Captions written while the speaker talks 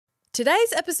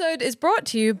Today's episode is brought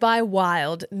to you by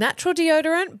Wild, natural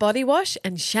deodorant, body wash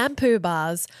and shampoo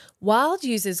bars. Wild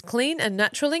uses clean and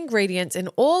natural ingredients in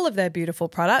all of their beautiful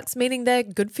products, meaning they're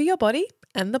good for your body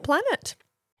and the planet.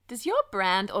 Does your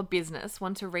brand or business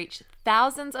want to reach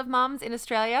thousands of mums in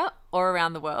Australia or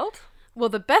around the world? Well,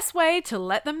 the best way to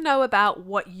let them know about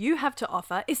what you have to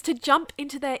offer is to jump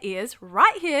into their ears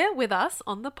right here with us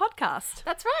on the podcast.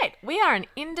 That's right. We are an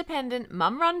independent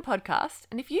mum-run podcast,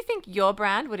 and if you think your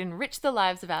brand would enrich the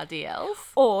lives of our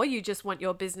DLs, Or you just want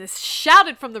your business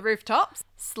shouted from the rooftops,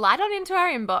 slide on into our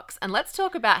inbox and let's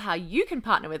talk about how you can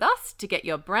partner with us to get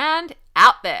your brand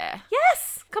out there.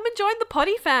 yes, come and join the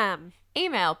potty fam.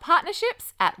 Email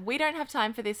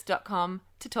partnerships@wedon'thavetimeforthis.com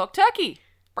to talk turkey.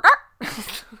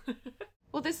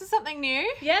 Well, this is something new.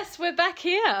 Yes, we're back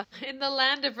here in the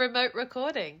land of remote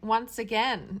recording. Once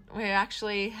again, we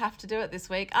actually have to do it this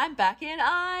week. I'm back in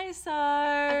ISO.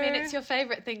 I mean, it's your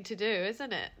favourite thing to do,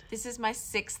 isn't it? This is my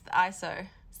 6th ISO.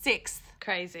 6th.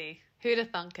 Crazy. Who'd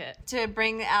have thunk it? To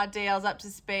bring our DLs up to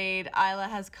speed, Isla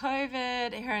has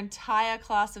COVID. Her entire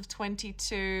class of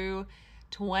 22,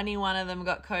 21 of them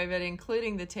got COVID,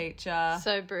 including the teacher.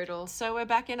 So brutal. So we're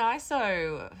back in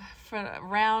ISO for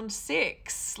round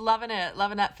 6. Loving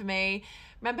that for me.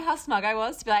 Remember how smug I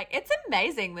was to be like, it's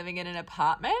amazing living in an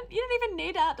apartment. You don't even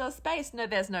need outdoor space. No,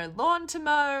 there's no lawn to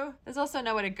mow. There's also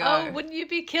nowhere to go. Oh, wouldn't you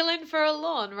be killing for a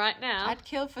lawn right now? I'd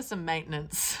kill for some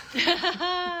maintenance.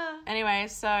 Anyway,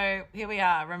 so here we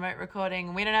are, remote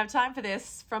recording. We don't have time for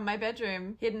this from my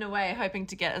bedroom, hidden away, hoping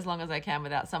to get as long as I can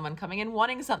without someone coming in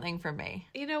wanting something from me.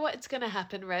 You know what's going to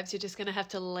happen, Revs? You're just going to have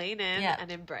to lean in Yeah.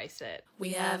 and embrace it.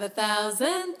 We have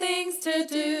 1,000 things to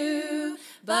do,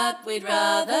 but we'd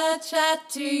rather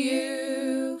chat to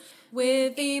you.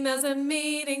 With emails and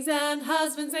meetings and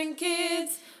husbands and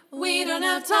kids, we don't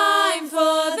have time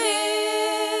for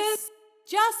this.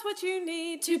 Just what you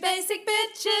need, two basic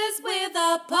bitches with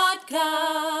a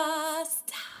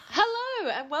podcast. Hello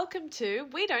and welcome to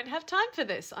We Don't Have Time for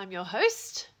This. I'm your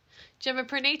host, Gemma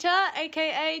Pranita,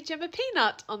 aka Gemma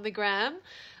Peanut on the gram,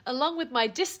 along with my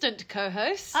distant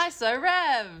co-host. ISO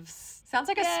Revs. Sounds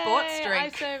like a sports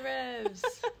drink. ISO Revs.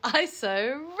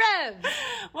 ISO Revs.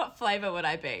 What flavour would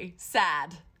I be?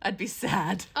 Sad. I'd be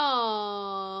sad.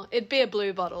 Oh, it'd be a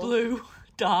blue bottle. Blue.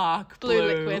 Dark Blue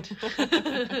liquid.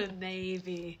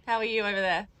 Navy. How are you over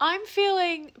there? I'm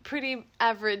feeling pretty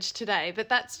average today, but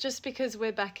that's just because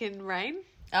we're back in rain.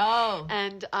 Oh.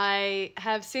 And I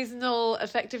have seasonal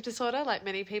affective disorder, like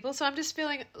many people. So I'm just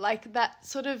feeling like that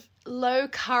sort of low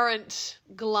current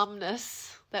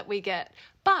glumness that we get.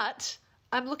 But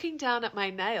I'm looking down at my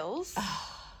nails.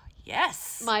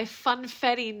 Yes. My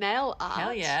funfetti nail art.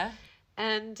 Hell yeah.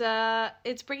 And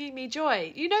it's bringing me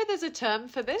joy. You know there's a term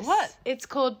for this? What? It's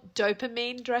called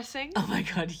dopamine dressing. Oh my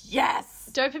God,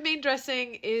 yes. Dopamine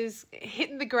dressing is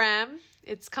hitting the gram.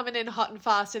 It's coming in hot and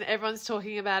fast and everyone's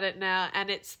talking about it now.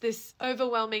 And it's this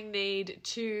overwhelming need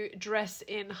to dress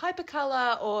in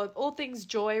hypercolor or all things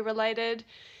joy related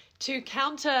to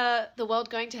counter the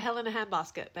world going to hell in a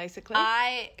handbasket, basically.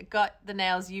 I got the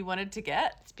nails you wanted to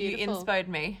get. It's beautiful. You inspoed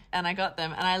me and I got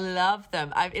them and I love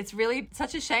them. It's really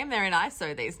such a shame they're in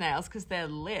ISO, these nails, because they're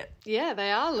lit. Yeah,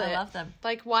 they are lit. I love them.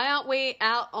 Like, why aren't we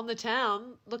out on the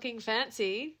town looking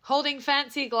fancy, holding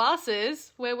fancy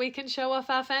glasses where we can show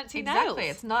off our fancy nails? Exactly.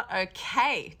 It's not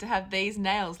okay to have these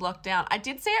nails locked down. I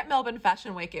did see at Melbourne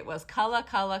Fashion Week, it was colour,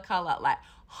 like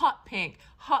hot pink,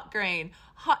 hot green,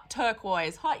 hot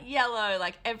turquoise, hot yellow,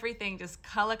 like everything just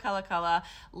colour,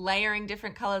 layering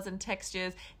different colours and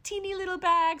textures, teeny little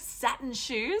bags, satin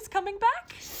shoes coming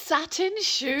back. Satin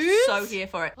shoes? So here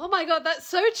for it. Oh my God, that's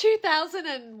so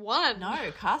 2001.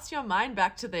 No, cast your mind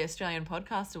back to the Australian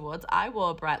Podcast Awards. I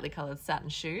wore brightly coloured satin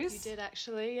shoes. You did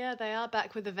actually, yeah, they are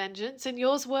back with a vengeance. And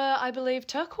yours were, I believe,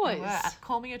 turquoise. They were.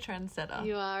 Call me a trendsetter.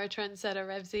 You are a trendsetter,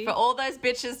 Revsy. For all those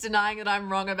bitches denying that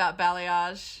I'm wrong about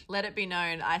balayage, let it be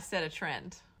known I set a trend.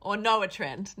 Or know a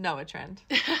trend.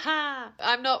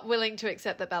 I'm not willing to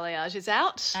accept that balayage is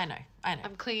out. I know.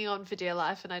 I'm clinging on for dear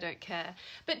life and I don't care.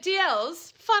 But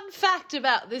DLs, fun fact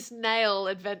about this nail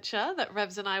adventure that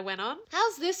Revs and I went on.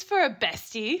 How's this for a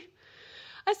bestie?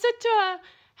 I said to her,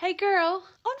 hey girl,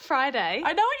 on Friday.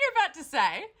 I know what you're about to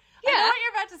say. Yeah. I know what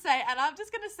you're about to say, and I'm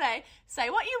just going to say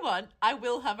what you want. I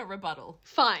will have a rebuttal.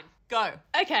 Fine. Go.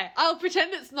 Okay, I'll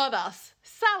pretend it's not us.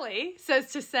 Sally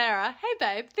says to Sarah, hey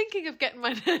babe, thinking of getting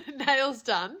my nails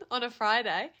done on a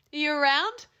Friday. Are you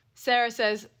around? Sarah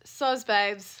says, soz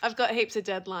babes, I've got heaps of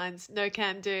deadlines, no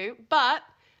can do. But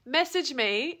message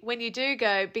me when you do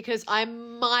go because I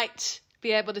might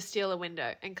be able to steal a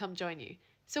window and come join you.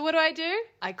 So what do?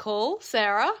 I call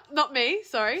Sarah. Not me,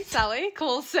 sorry, Sally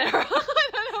calls Sarah. I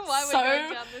don't know know why we're So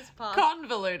going down this path.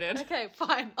 convoluted. Okay,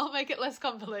 fine. I'll make it less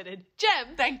convoluted.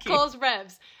 Jem Thank you. calls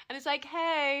Revs and it's like,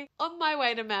 hey, on my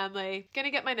way to Manly,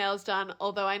 gonna get my nails done,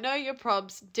 although I know your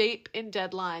prob's deep in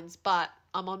deadlines, but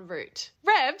I'm en route.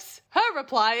 Revs, her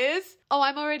reply is, oh,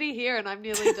 I'm already here and I'm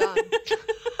nearly done.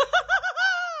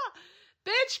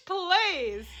 Bitch,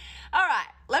 please. All right,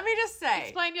 let me just say.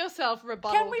 Explain yourself,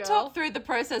 rebuttal Can we girl. talk through the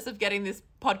process of getting this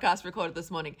podcast recorded this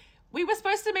morning? We were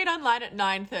supposed to meet online at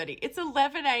 9:30. It's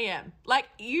 11 a.m. Like,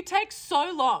 you take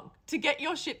so long to get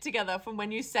your shit together from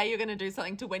when you say you're going to do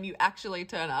something to when you actually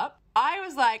turn up. I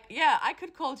was like, yeah, I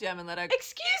could call Jem and let her...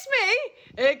 Excuse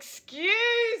me.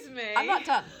 Excuse me. I'm not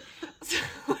done.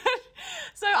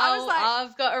 So I was like...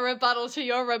 I've got a rebuttal to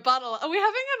your rebuttal. Are we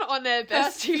having an on-air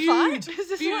bestie fight? Is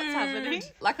this what's happening?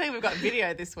 Luckily, we've got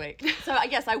video this week. So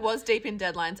yes, I was deep in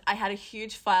deadlines. I had a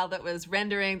huge file that was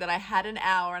rendering that I had an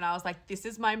hour, and I was like, this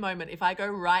is my moment. If I go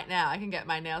right now, I can get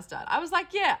my nails done. I was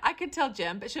like, yeah, I could tell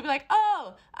Jem, but she'll be like,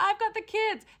 oh, I've got the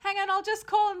kids. Hang on, I'll just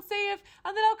call and see if,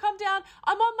 and then I'll come down.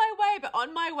 I'm on my way, but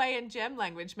on my way in Jem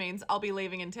language means I'll be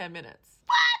leaving in 10 minutes.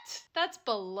 What? That's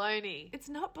baloney. It's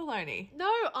not baloney. No,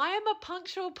 I am a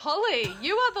punctual Polly.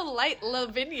 You are the late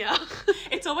Lavinia.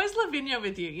 It's always Lavinia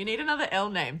with you. You need another L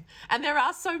name. And there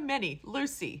are so many.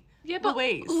 Lucy. Yeah, but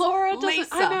Louise. Laura doesn't. Lisa,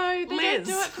 I know, they Liz.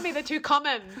 don't do it for me. They're too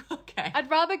common. Okay. I'd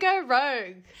rather go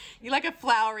rogue. You like a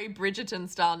flowery Bridgerton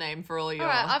style name for all your... All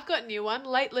right, I've got a new one.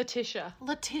 Late Letitia.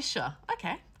 Letitia.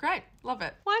 Okay, great. Love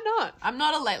it. Why not? I'm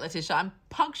not a late Letitia. I'm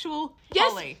punctual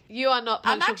Yes, Polly. you are not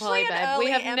I'm punctual Polly, actually an babe. We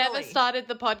early have Emily. never started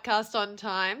the podcast on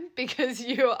time because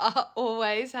you are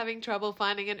always having trouble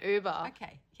finding an Uber.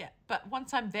 Okay, yeah. But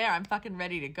once I'm there, I'm fucking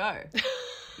ready to go.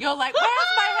 You're like,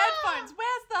 where's my headphones?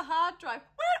 Where's the hard drive?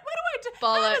 What do I do?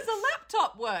 How does Bollocks. a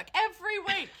laptop work? Every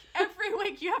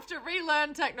week you have to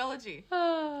relearn technology.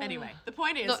 Anyway, the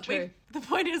point is, Not true.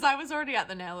 I was already at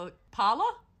the nail parlor,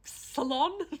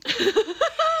 salon,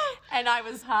 and I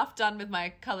was half done with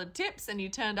my coloured tips, and you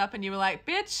turned up and you were like,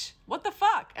 bitch, what the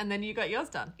fuck? And then you got yours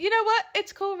done. You know what?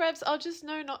 It's cool, Revs. I'll just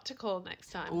know not to call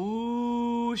next time.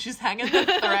 Ooh, she's hanging the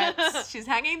threats. She's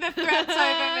hanging the threats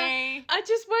over me. I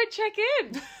just won't check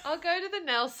in. I'll go to the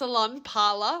nail salon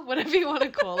parlor, whatever you want to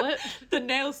call it. The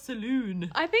nail saloon.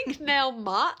 I think nail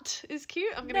mart is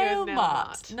cute. I'm going to Nail go nail mart.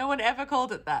 mart. No one ever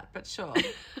called it that, but sure.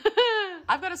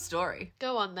 I've got a story.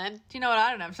 Go on then. Do you know what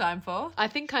I don't have time for? I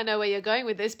think I know where you're going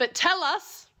with this, but tell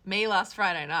us. Me last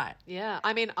Friday night. Yeah,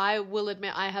 I mean, I will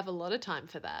admit I have a lot of time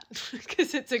for that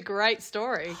because it's a great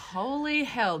story. Holy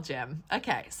hell, Jem.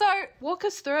 Okay, so Walk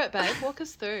us through it, babe. Walk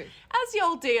us through. as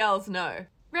y'all DLs know,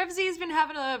 Revsy's been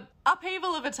having a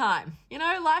upheaval of a time. You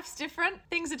know, life's different.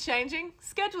 Things are changing.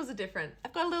 Schedules are different.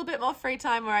 I've got a little bit more free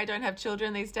time where I don't have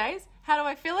children these days. How do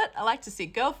I fill it? I like to see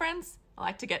girlfriends. I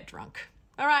like to get drunk.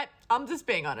 All right, I'm just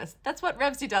being honest. That's what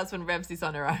Revsy does when Revsy's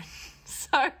on her own.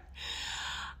 So...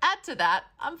 add to that,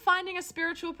 I'm finding a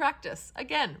spiritual practice,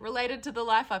 again, related to the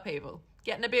life upheaval.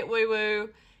 Getting a bit woo-woo,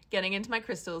 getting into my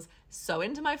crystals, so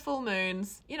into my full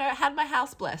moons. You know, had my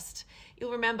house blessed.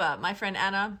 You'll remember my friend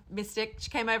Anna, Mystic,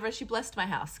 she came over and she blessed my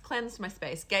house, cleansed my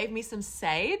space, gave me some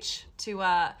sage to,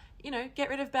 get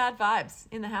rid of bad vibes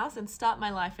in the house and start my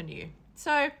life anew.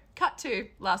 So, cut to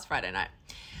last Friday night.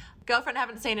 Girlfriend I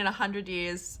haven't seen in 100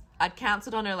 years. I'd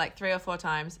cancelled on her like 3 or 4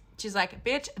 times. She's like,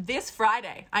 bitch, this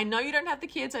Friday, I know you don't have the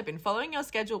kids. I've been following your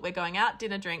schedule. We're going out,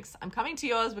 dinner, drinks. I'm coming to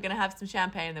yours. We're going to have some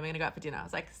champagne and then we're going to go out for dinner. I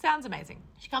was like, sounds amazing.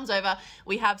 She comes over.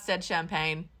 We have said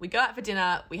champagne. We go out for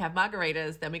dinner. We have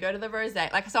margaritas. Then we go to the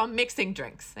rosé. Like, so I'm mixing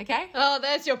drinks, okay? Oh,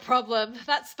 there's your problem.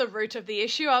 That's the root of the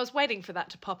issue. I was waiting for that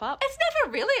to pop up. It's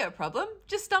never really a problem.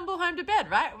 Just stumble home to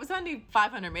bed, right? It was only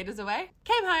 500 meters away.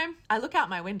 Came home. I look out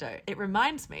my window. It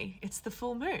reminds me it's the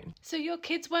full moon. So your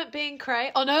kids weren't being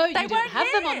cray? Oh no, you didn't weren't have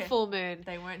them on here. full moon.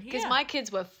 They weren't here. Because my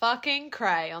kids were fucking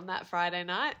cray on that Friday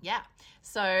night. Yeah.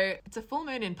 So it's a full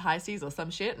moon in Pisces or some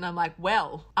shit. And I'm like,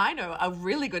 well, I know a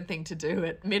really good thing to do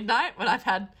at midnight when I've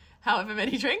had however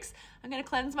many drinks. I'm going to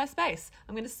cleanse my space.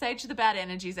 I'm going to sage the bad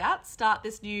energies out, start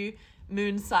this new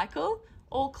moon cycle,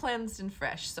 all cleansed and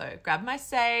fresh. So grab my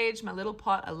sage, my little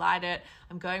pot, I light it.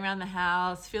 I'm going around the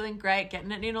house, feeling great,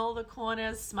 getting it in all the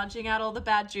corners, smudging out all the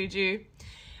bad juju.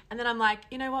 And then I'm like,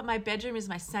 you know what? My bedroom is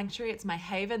my sanctuary. It's my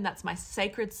haven. That's my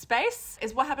sacred space.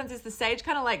 Is what happens is the sage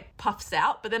kind of like puffs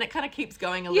out, but then it kind of keeps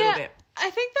going a little bit. I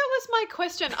think that was my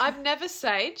question. I've never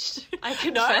saged. I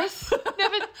confess. No?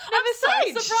 never I'm so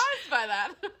saged. surprised by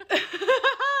that.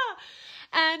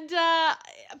 And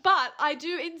but I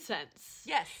do incense.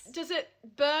 Yes. Does it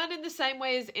burn in the same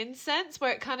way as incense,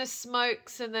 where it kind of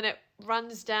smokes and then it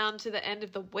runs down to the end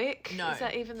of the wick? No. Is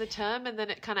that even the term? And then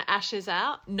it kind of ashes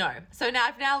out? No. So now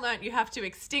I've now learnt you have to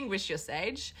extinguish your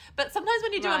sage. But sometimes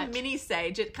when you do a Right. mini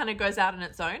sage, it kind of goes out on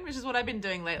its own, which is what I've been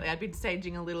doing lately. I've been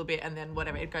saging a little bit and then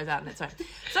whatever, it goes out on its own.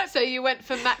 So you went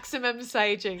for maximum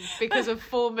saging because of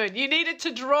full moon. You needed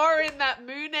to draw in that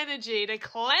moon energy to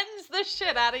cleanse the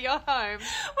shit out of your home.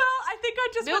 Well, I think I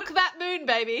just Milk that moon,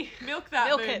 baby. milk that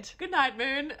Milk moon. it. Good night,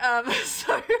 moon.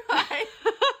 So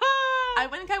I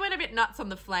think I went a bit nuts on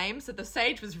the flame, so the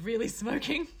sage was really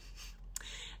smoking.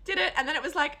 Did it, and then it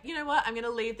was like, you know what? I'm going to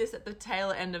leave this at the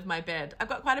tail end of my bed. I've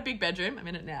got quite a big bedroom. I'm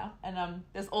in it now, and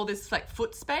there's all this like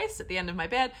foot space at the end of my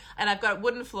bed, and I've got a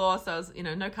wooden floor, so I was,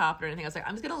 no carpet or anything. I was like,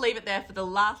 I'm just going to leave it there for the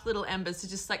last little embers to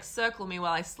just like circle me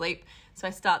while I sleep, so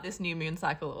I start this new moon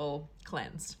cycle all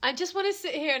cleansed. I just want to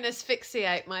sit here and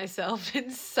asphyxiate myself in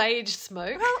sage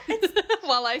smoke Well,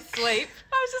 while I sleep.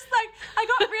 I was just like, I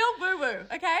got real woo-woo,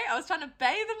 okay? I was trying to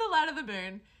bathe in the light of the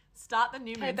moon, start the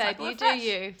new Hey, moon babe, cycle you afresh. do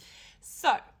you.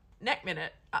 So, next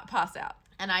minute, I pass out,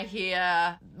 and I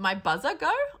hear my buzzer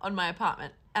go on my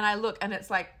apartment, and I look, and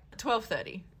it's like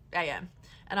 12:30 a.m.,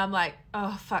 and I'm like,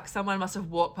 oh, fuck, someone must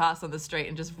have walked past on the street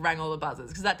and just rang all the buzzers,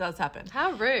 because that does happen.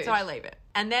 How rude. So I leave it.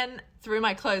 And then through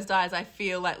my closed eyes, I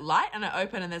feel like light, and I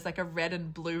open, and there's like a red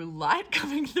and blue light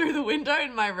coming through the window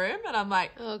in my room, and I'm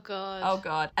like, Oh, God. oh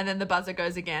God. And then the buzzer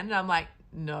goes again, and I'm like,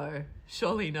 no,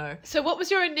 surely no. So what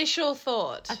was your initial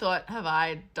thought? I thought, have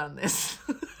I done this?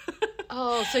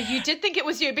 Oh, so you did think it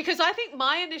was you? Because I think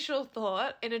my initial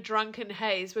thought in a drunken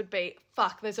haze would be,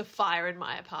 fuck, there's a fire in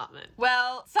my apartment.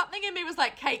 Well, something in me was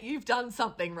like, Kate, you've done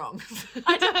something wrong.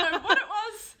 I don't know what it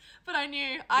was, but I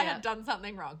knew I Yeah. had done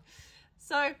something wrong.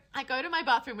 So I go to my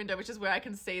bathroom window, which is where I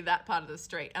can see that part of the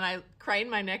street, and I crane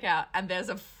my neck out, and there's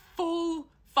a full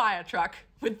fire truck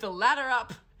with the ladder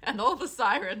up and all the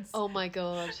sirens. Oh, my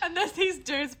God. And there's these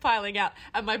dudes piling out,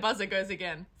 and my buzzer goes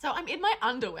again. So I'm in my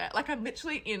underwear, like I'm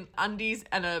literally in undies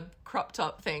and a crop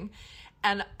top thing.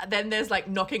 And then there's like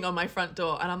knocking on my front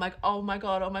door, and I'm like, oh my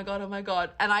God, oh my God, oh my God.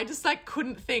 And I just like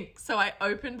couldn't think. So I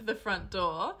opened the front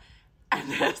door, and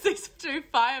there's these two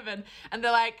firemen, and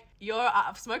they're like, your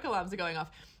smoke alarms are going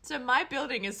off. So my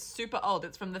building is super old.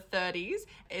 It's from the 30s.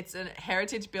 It's a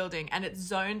heritage building, and it's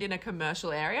zoned in a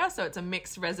commercial area. So it's a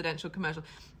mixed residential commercial.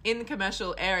 In the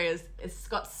commercial areas, it's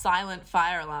got silent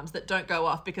fire alarms that don't go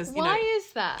off because, Why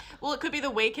is that? well, it could be the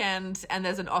weekend and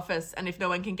there's an office, and if no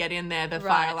one can get in there, the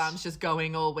Right. fire alarm's just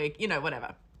going all week,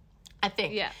 whatever. I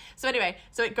think. Yeah. So anyway,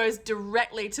 so it goes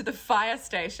directly to the fire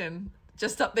station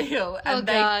just up the hill, Oh, and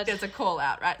God. there's a call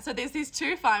out, right? So there's these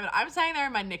two firemen. I'm saying they're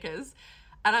in my knickers,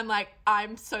 and I'm like,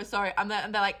 I'm so sorry. And they're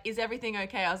like, is everything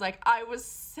okay? I was like, I was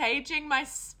saging my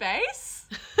space.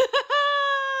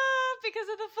 Because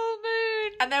of the full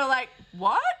moon. And they were like,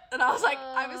 what? And I was like,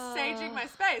 I was saging my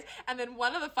space. And then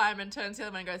one of the firemen turns to the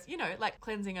other one and goes, like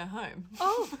cleansing her home.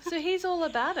 Oh, so he's all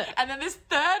about it. And then this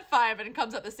third fireman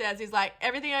comes up the stairs. He's like,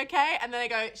 everything okay? And then they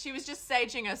go, she was just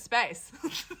saging her space.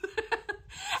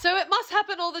 So it must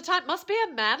happen all the time. Must be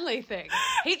a Manly thing.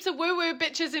 Heaps of woo-woo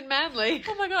bitches in Manly.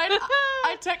 Oh my God.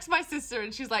 I text my sister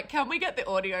and she's like, can we get the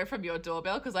audio from your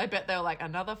doorbell? Because I bet they were like,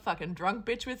 another fucking drunk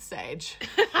bitch with sage.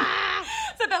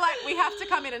 So they're like, we have to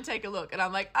come in and take a look. And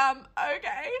I'm like,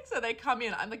 okay. So they come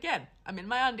in. I'm in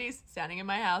my undies, standing in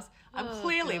my house. I'm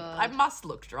clearly, God. I must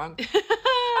look drunk.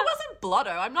 I wasn't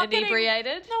blotto. I'm not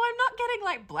Inebriated? No, I'm not getting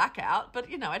like blackout, but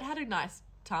I'd had a nice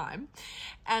time.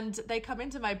 And they come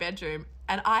into my bedroom,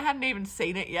 and I hadn't even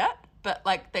seen it yet, but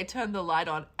like they turned the light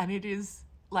on, and it is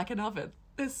like an oven.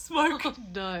 There's smoke Oh,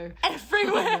 no.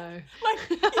 everywhere. Oh,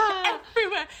 Like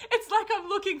everywhere. It's like I'm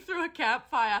looking through a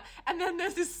campfire, and then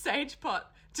there's this sage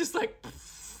pot just like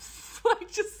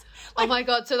just Oh, my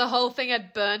God. So the whole thing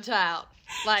had burnt out.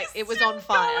 Like, it was on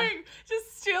fire.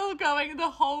 Just still going. The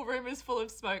whole room is full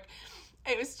of smoke.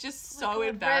 It was just so God,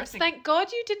 embarrassing. Rebs, thank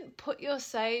God you didn't put your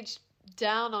sage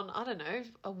down on, I don't know,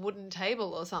 a wooden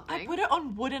table or something. I put it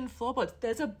on wooden floorboards.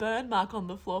 There's a burn mark on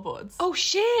the floorboards. Oh,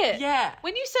 shit. Yeah.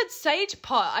 When you said sage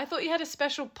pot, I thought you had a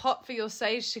special pot for your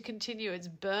sage to continue its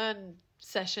burn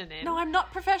session in. No, I'm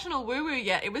not professional woo-woo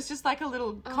yet. It was just like a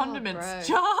little condiments bro.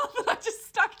 jar that I just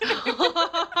stuck it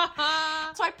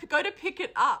in. So I go to pick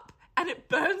it up, and it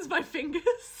burns my fingers.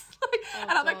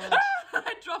 And I'm like, God.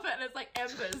 I drop it, and it's like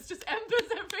embers, just embers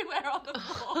everywhere on the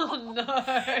floor. Oh,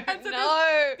 no. And so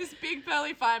No. this big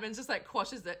burly fireman just like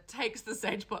quashes it, takes the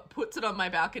sage pot, puts it on my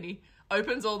balcony,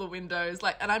 opens all the windows,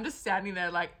 and I'm just standing there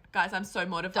like, Guys, I'm so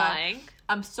mortified. Dying.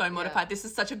 I'm so mortified. This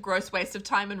is such a gross waste of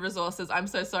time and resources. I'm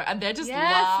so sorry. And they're just Yes,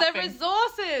 laughing. they're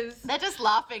resources. They're just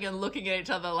laughing and looking at each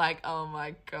other like, oh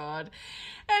my God.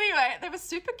 Anyway, they were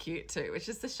super cute too, which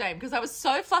is a shame because I was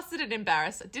so flustered and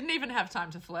embarrassed. I didn't even have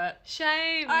time to flirt.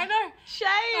 Shame. I know. Shame.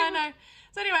 I know.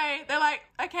 So anyway, they're like,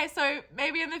 okay, so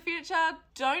maybe in the future,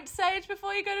 don't sage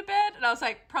before you go to bed. And I was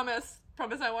like, promise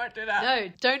I won't do that.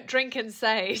 No, don't drink and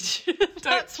sage.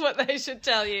 That's what they should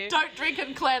tell you. Don't drink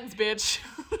and cleanse, bitch.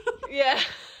 Yeah.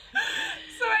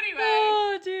 So anyway,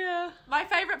 Oh, dear. my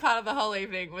favourite part of the whole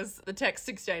evening was the text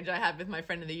exchange I had with my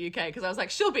friend in the UK because I was like,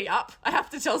 she'll be up. I have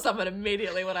to tell someone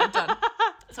immediately what I've done.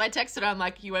 So I texted her, I'm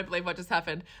like, you won't believe what just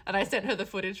happened. And I sent her the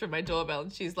footage from my doorbell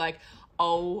and she's like,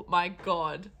 oh my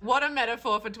God, what a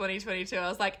metaphor for 2022. I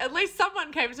was like, at least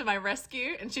someone came to my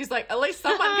rescue. And she's like, at least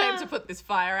someone came to put this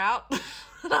fire out.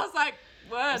 And I was like,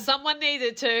 word. Someone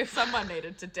needed to. Someone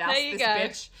needed to douse There you this go.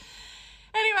 bitch.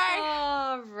 Anyway.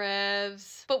 Oh,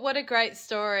 Revs. But what a great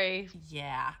story.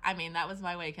 Yeah, I mean, that was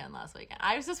my weekend last weekend.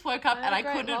 I just woke up What and a I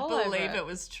great couldn't rollover. believe it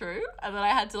was true. And then I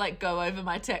had to like go over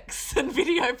my texts and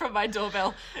video from my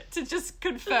doorbell to just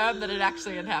confirm that it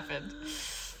actually had happened.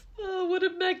 Oh, what a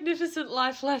magnificent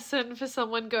life lesson for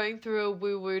someone going through a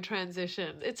woo-woo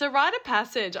transition. It's a rite of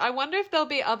passage. I wonder if there'll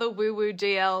be other woo-woo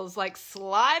DLs like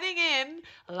sliding in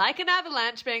like an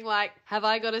avalanche being like, have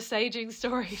I got a saging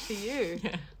story for you?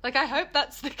 Yeah. Like, I hope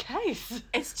that's the case.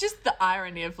 It's just the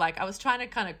irony of like, I was trying to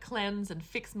kind of cleanse and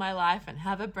fix my life and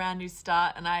have a brand new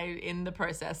start. And I, in the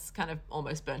process, kind of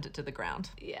almost burnt it to the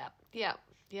ground. Yeah.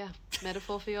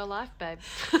 Metaphor for your life, babe.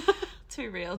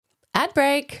 Too real. Ad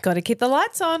break. Got to keep the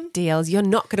lights on. DLs, you're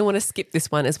not going to want to skip this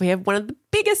one as we have one of the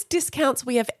biggest discounts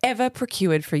we have ever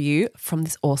procured for you from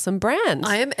this awesome brand.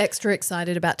 I am extra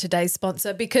excited about today's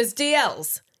sponsor because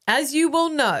DLs, as you will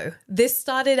know, this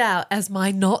started out as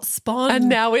my not spawn. And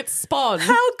now it's Spawn.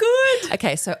 How good!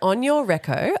 Okay, so on your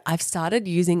reco, I've started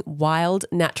using Wild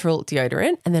natural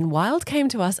deodorant, and then Wild came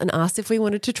to us and asked if we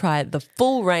wanted to try the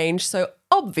full range. So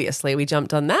obviously we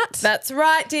jumped on that. That's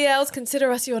right, DLs.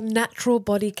 Consider us your natural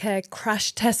body care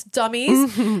crash test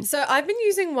dummies. So I've been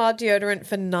using Wild deodorant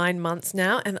for 9 months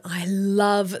now, and I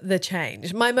love the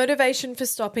change. My motivation for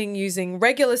stopping using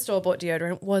regular store-bought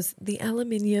deodorant was the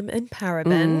aluminium and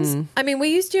parabens. I mean, we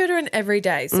use deodorant every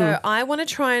day, so I want to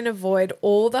try and avoid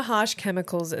all the harsh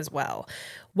chemicals as well.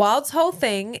 Wild's whole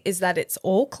thing is that it's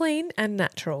all clean and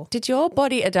natural. Did your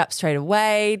body adapt straight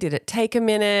away? Did it take a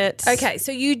minute? Okay,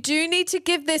 so you do need to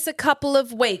give this a couple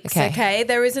of weeks, Okay. okay?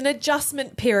 There is an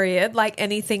adjustment period like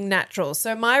anything natural.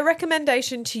 So my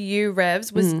recommendation to you,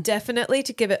 Revs, was definitely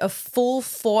to give it a full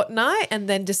fortnight and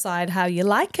then decide how you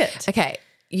like it. Okay,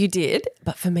 you did,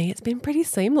 but for me, it's been pretty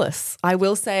seamless. I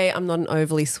will say I'm not an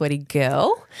overly sweaty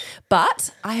girl,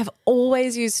 but I have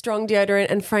always used strong deodorant,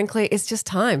 and frankly, it's just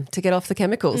time to get off the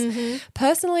chemicals.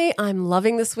 Personally, I'm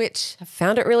loving the switch. I've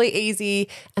found it really easy,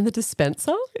 and the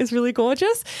dispenser is really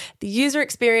gorgeous. The user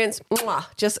experience,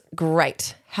 just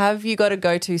great. Have you got a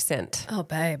go-to scent? Oh,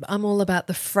 babe, I'm all about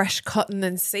the fresh cotton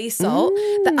and sea salt.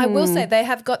 I will say they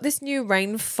have got this new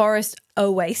rainforest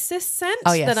oasis scent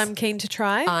yes. that I'm keen to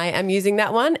try. I am using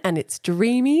that one, and it's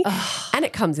dreamy, and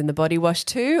it comes in the body wash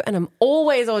too, and I'm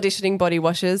always auditioning body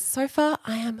washes. So far,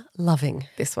 I am loving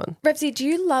this one. Revsy, do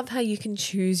you love how you can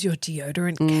choose your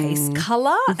deodorant case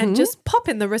colour and just pop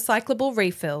in the recyclable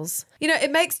refills? You know,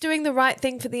 it makes doing the right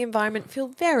thing for the environment feel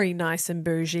very nice and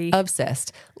bougie.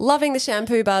 Obsessed. Loving the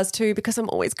shampoo bars too because I'm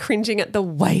always cringing at the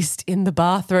waste in the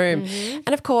bathroom. And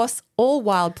of course, all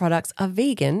Wild products are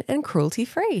vegan and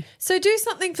cruelty-free. So do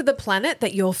something for the planet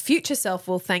that your future self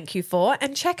will thank you for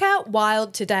and check out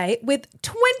Wild today with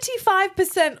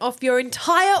 25% off your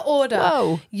entire order.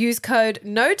 Whoa. Use code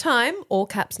NOTIME, all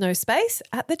caps no space,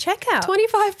 at the checkout.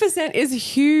 25%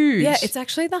 is huge. Yeah, it's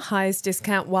actually the highest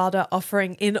discount Wild are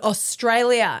offering in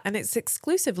Australia, and it's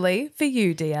exclusively for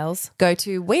you, DLs. Go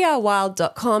to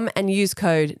wearewild.com and use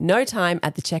code NOTIME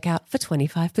at the checkout for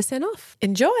 25% off.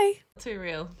 Enjoy. Too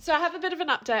real. So I have a bit of an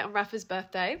update on Rafa's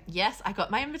birthday. Yes, I got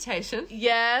my invitation.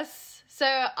 Yes. So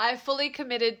I fully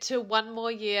committed to one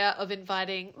more year of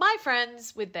inviting my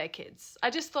friends with their kids.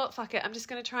 I just thought, fuck it, I'm just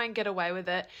going to try and get away with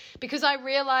it because I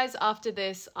realise after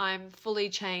this I'm fully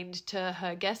chained to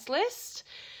her guest list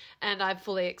and I've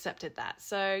fully accepted that.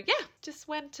 So yeah, just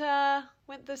went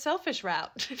the selfish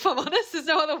route. If I'm honest, there's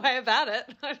no other way about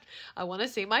it. I want to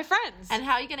see my friends. And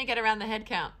how are you going to get around the head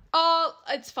count? Oh,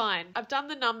 it's fine. I've done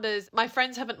the numbers. My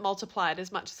friends haven't multiplied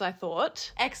as much as I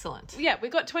thought. Excellent. Yeah,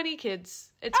 we've got 20 kids.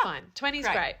 It's fine. 20's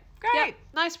great. Great. Yep,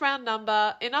 nice round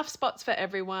number. Enough spots for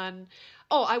everyone.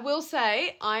 Oh, I will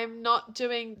say I'm not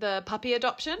doing the puppy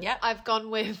adoption. Yep. I've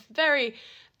gone with very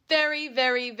very,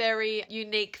 very, very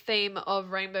unique theme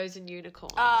of rainbows and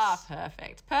unicorns. Ah,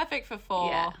 perfect. Perfect for 4.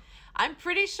 Yeah. I'm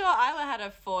pretty sure Isla had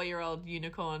a 4-year-old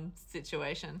unicorn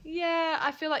situation. Yeah,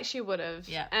 I feel like she would have.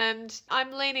 Yeah. And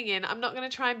I'm leaning in. I'm not going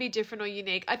to try and be different or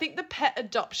unique. I think the pet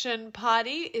adoption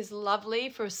party is lovely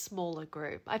for a smaller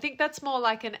group. I think that's more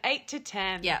like an 8 to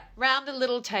 10. Yeah. Round a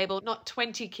little table, not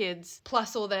 20 kids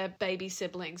plus all their baby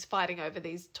siblings fighting over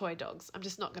these toy dogs. I'm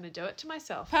just not going to do it to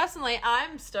myself. Personally,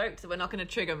 I'm stoked that we're not going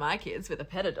to trigger my kids with a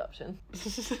pet adoption.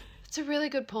 It's a really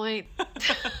good point.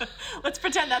 Let's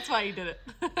pretend that's why you did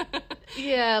it.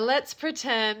 Yeah, let's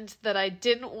pretend that I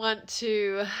didn't want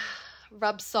to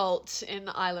rub salt in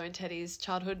Isla and Teddy's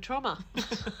childhood trauma.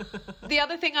 The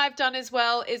other thing I've done as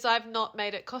well is I've not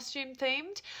made it costume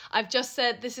themed. I've just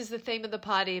said this is the theme of the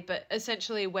party, but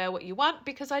essentially wear what you want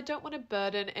because I don't want to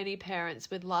burden any parents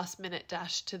with last minute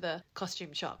dash to the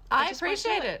costume shop. I just won't do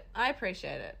appreciate it. I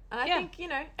appreciate it. And I Yeah.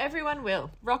 think, everyone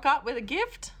will. Rock up with a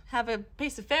gift, have a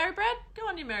piece of fairy bread, go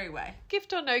on your merry way.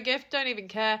 Gift or no gift, don't even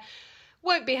care.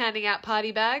 Won't be handing out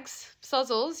party bags.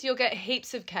 Sozzles, you'll get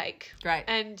heaps of cake. Great.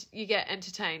 And you get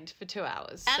entertained for 2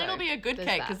 hours. And so it'll be a good there's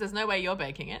cake that. because there's no way you're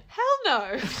baking it. Hell no.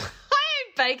 I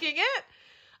ain't baking it.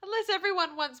 Unless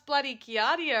everyone wants bloody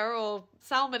Giardia or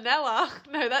salmonella.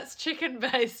 No, that's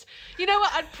chicken-based. You know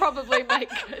what? I'd probably make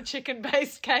a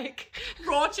chicken-based cake.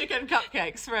 Raw chicken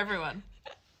cupcakes for everyone.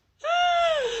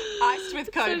 Iced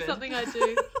with COVID. So something I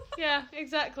do. Yeah,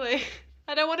 exactly.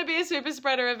 I don't want to be a super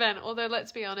spreader event, although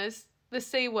let's be honest, the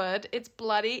C word, it's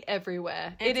bloody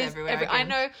everywhere. It's everywhere I again.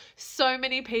 know so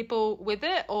many people with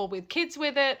it or with kids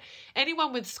with it.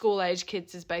 Anyone with school age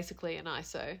kids is basically an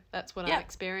ISO. That's what Yeah. I'm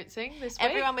experiencing this week.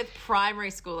 Everyone with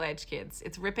primary school age kids.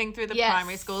 It's ripping through the Yes.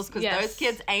 primary schools because Yes. those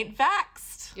kids ain't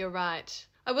vaxxed. You're right.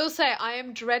 I will say I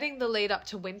am dreading the lead up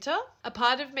to winter. A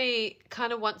part of me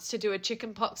kind of wants to do a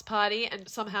chickenpox party and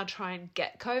somehow try and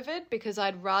get COVID because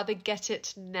I'd rather get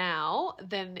it now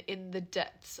than in the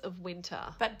depths of winter.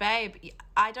 But babe,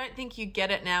 I don't think you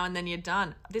get it now and then you're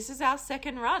done. This is our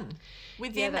second run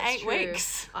within 8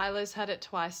 weeks. Isla's had it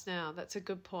twice now. That's a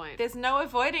good point. There's no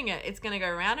avoiding it. It's going to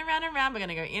go round and round and round. We're going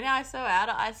to go in ISO, out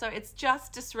of ISO. It's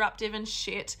just disruptive and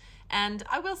shit. And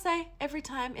I will say, every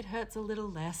time it hurts a little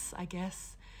less, I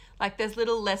guess. Like there's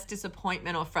little less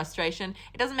disappointment or frustration.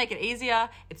 It doesn't make it easier.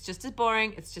 It's just as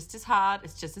boring. It's just as hard.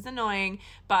 It's just as annoying.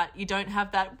 But you don't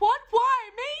have that, what, why,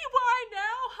 me, why now,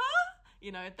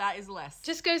 huh? That is less.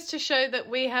 Just goes to show that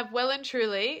we have well and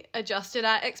truly adjusted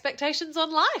our expectations on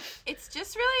life. It's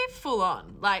just really full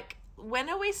on. Like, when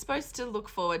are we supposed to look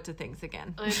forward to things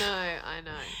again? I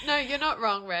know. No, you're not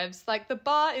wrong, Revs. Like, the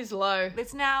bar is low.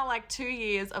 It's now like 2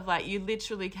 years of like, you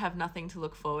literally have nothing to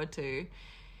look forward to.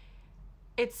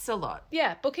 It's a lot.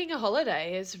 Yeah, booking a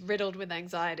holiday is riddled with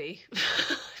anxiety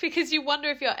because you wonder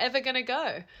if you're ever going to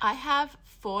go. I have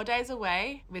 4 days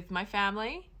away with my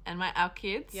family and our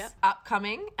kids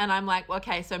upcoming. And I'm like,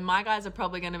 okay, so my guys are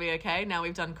probably going to be okay. Now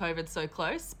we've done COVID so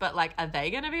close. But like, are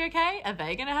they going to be okay? Are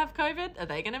they going to have COVID? Are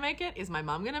they going to make it? Is my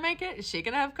mum going to make it? Is she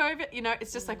going to have COVID?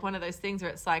 It's just like one of those things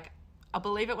where it's like, I'll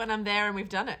believe it when I'm there and we've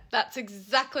done it. That's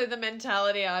exactly the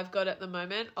mentality I've got at the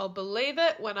moment. I'll believe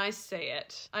it when I see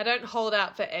it. I don't hold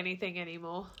out for anything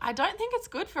anymore. I don't think it's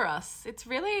good for us. It's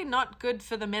really not good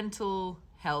for the mental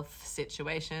health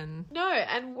situation. No,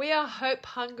 and we are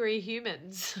hope-hungry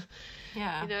humans.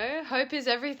 Yeah. Hope is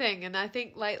everything. And I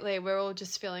think lately we're all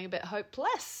just feeling a bit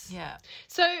hopeless. Yeah.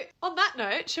 So on that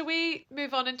note, shall we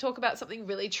move on and talk about something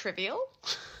really trivial?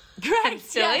 Great.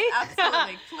 silly. Yes,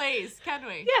 absolutely. Please, can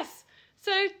we? Yes.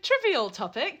 So, trivial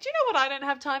topic. Do you know what I don't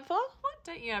have time for? What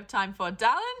don't you have time for,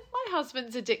 darling? My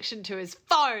husband's addiction to his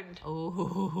phone.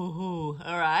 Ooh,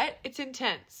 all right. It's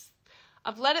intense.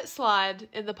 I've let it slide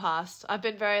in the past. I've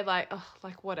been very like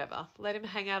whatever. Let him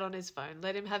hang out on his phone.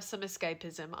 Let him have some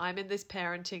escapism. I'm in this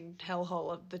parenting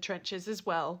hellhole of the trenches as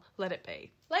well. Let it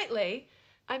be. Lately,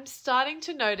 I'm starting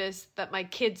to notice that my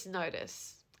kids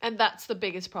notice. And that's the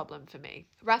biggest problem for me.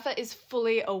 Rafa is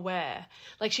fully aware.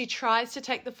 Like, she tries to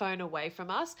take the phone away from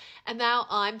us. And now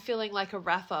I'm feeling like a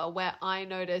Rafa where I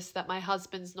notice that my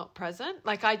husband's not present.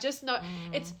 Like, I just know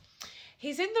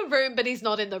he's in the room, but he's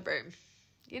not in the room.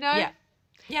 Yeah.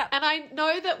 Yeah. And I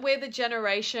know that we're the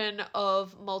generation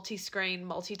of multi-screen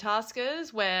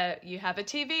multitaskers where you have a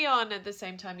TV on at the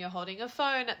same time you're holding a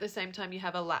phone, at the same time you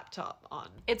have a laptop on.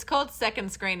 It's called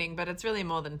second screening, but it's really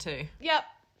more than 2. Yep.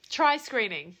 Try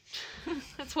screening.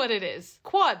 That's what it is.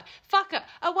 Quad. Fucker.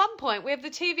 At one point, we have the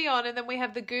TV on and then we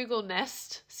have the Google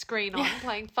Nest screen on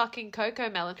playing fucking Coco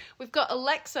Melon. We've got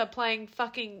Alexa playing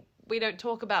fucking We Don't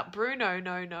Talk About Bruno,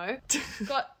 no.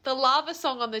 Got the Lava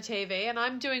Song on the TV and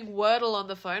I'm doing Wordle on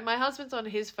the phone. My husband's on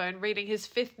his phone reading his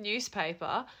 5th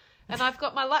newspaper. and I've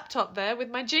got my laptop there with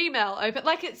my Gmail open.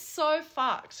 Like, it's so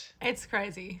fucked. It's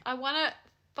crazy. I want to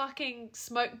fucking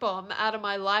smoke bomb out of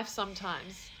my life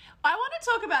sometimes. I want to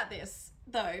talk about this,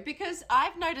 though, because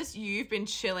I've noticed you've been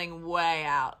chilling way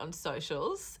out on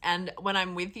socials. And when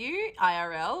I'm with you,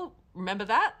 IRL, remember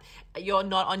that? You're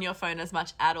not on your phone as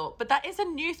much at all. But that is a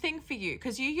new thing for you,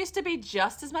 because you used to be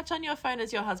just as much on your phone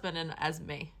as your husband and as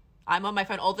me. I'm on my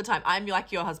phone all the time. I'm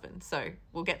like your husband, so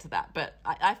we'll get to that. But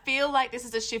I feel like this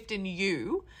is a shift in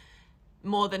you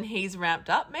more than he's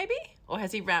ramped up, maybe? Or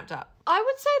has he ramped up? I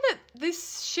would say that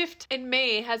this shift in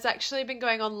me has actually been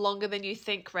going on longer than you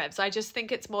think, Revs. I just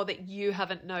think it's more that you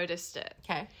haven't noticed it.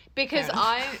 Okay. Because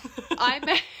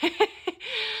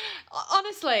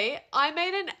honestly, I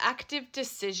made an active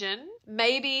decision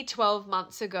maybe 12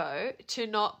 months ago to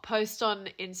not post on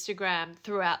Instagram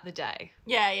throughout the day.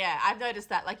 Yeah. I've noticed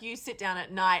that. Like, you sit down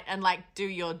at night and, like, do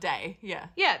your day. Yeah.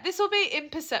 Yeah, this will be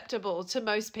imperceptible to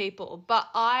most people, but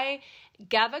I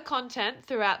gather content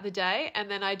throughout the day and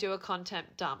then I do a content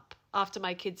dump after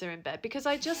my kids are in bed because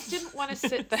I just didn't want to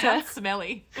sit there. Sounds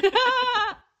smelly.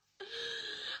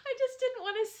 I just didn't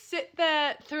want to sit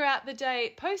there throughout the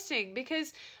day posting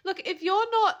because, look, if you're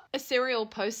not a serial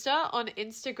poster on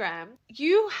Instagram,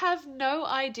 you have no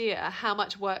idea how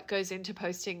much work goes into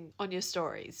posting on your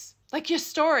stories. Like, your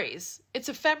stories, it's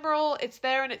ephemeral, it's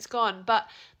there and it's gone. But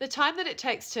the time that it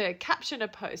takes to caption a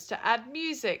post, to add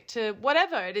music, to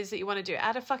whatever it is that you want to do,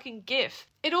 add a fucking GIF,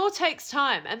 it all takes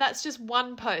time. And that's just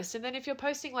one post. And then if you're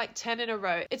posting like 10 in a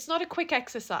row, it's not a quick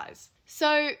exercise.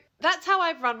 So that's how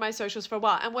I've run my socials for a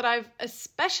while. And what I've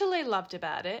especially loved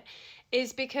about it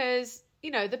is because,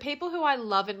 you know, the people who I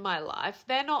love in my life,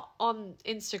 they're not on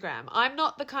Instagram. I'm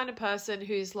not the kind of person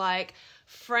who's like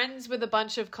friends with a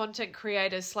bunch of content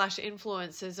creators /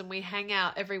 influencers and we hang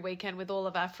out every weekend with all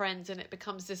of our friends and it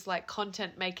becomes this like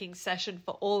content making session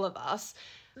for all of us.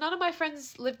 None of my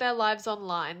friends live their lives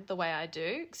online the way I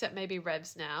do, except maybe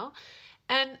Revs now.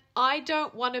 And I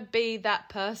don't want to be that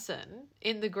person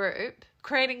in the group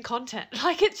creating content.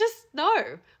 Like, it just, no,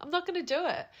 I'm not going to do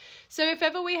it. So if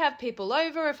ever we have people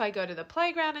over, if I go to the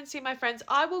playground and see my friends,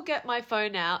 I will get my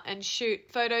phone out and shoot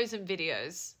photos and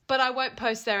videos, but I won't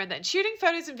post there and then. Shooting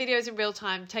photos and videos in real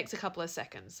time takes a couple of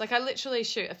seconds. Like, I literally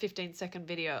shoot a 15-second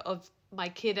video of my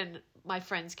kid and my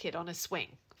friend's kid on a swing,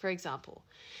 for example.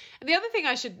 And the other thing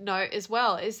I should note as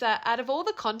well is that out of all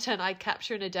the content I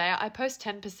capture in a day, I post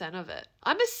 10% of it.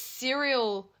 I'm a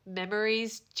serial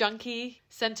memories junkie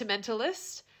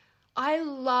sentimentalist. I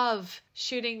love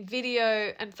shooting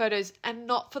video and photos and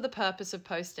not for the purpose of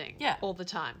posting all the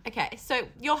time. Okay, so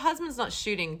your husband's not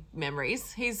shooting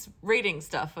memories. He's reading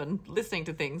stuff and listening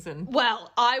to things. And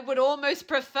well, I would almost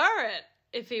prefer it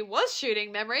if he was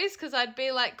shooting memories because I'd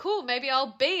be like, cool, maybe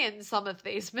I'll be in some of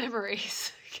these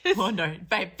memories. Oh no,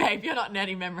 babe, you're not in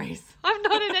any memories. I'm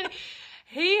not in any.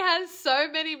 He has so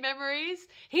many memories.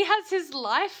 He has his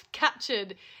life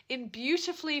captured in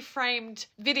beautifully framed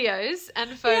videos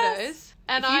and photos. Yes.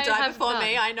 And if you die have before none.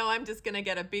 me, I know I'm just going to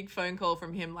get a big phone call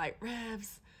from him like,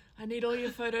 Revs, I need all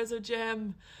your photos of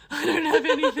Jem. I don't have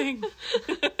anything.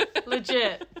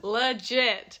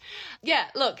 Legit. Yeah,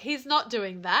 look, he's not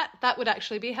doing that. That would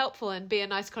actually be helpful and be a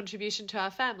nice contribution to our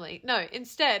family. No,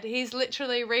 instead, he's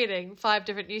literally reading 5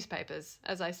 different newspapers,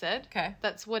 as I said. Okay.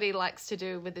 That's what he likes to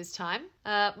do with his time.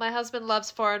 My husband loves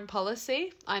foreign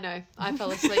policy. I know, I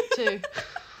fell asleep too.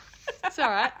 It's all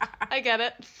right. I get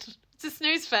it. It's a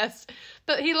snooze fest,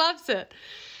 but he loves it.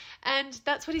 And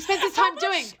that's what he spends his time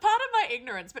doing. Part of my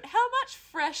ignorance, but how much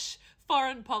fresh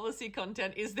foreign policy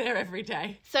content is there every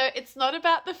day? So it's not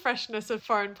about the freshness of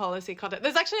foreign policy content.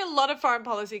 There's actually a lot of foreign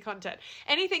policy content.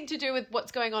 Anything to do with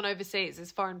what's going on overseas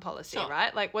is foreign policy, Sure.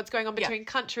 right? Like what's going on between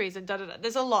countries and da-da-da.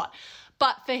 There's a lot.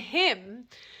 But for him,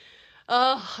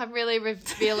 I'm really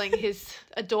revealing his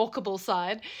adorkable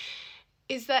side,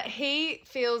 is that he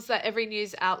feels that every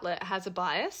news outlet has a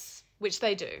bias, which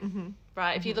they do. Mm-hmm.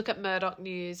 Right? If you look at Murdoch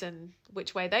News and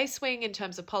which way they swing in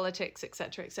terms of politics, et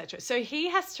cetera, et cetera. So he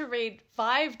has to read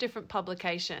 5 different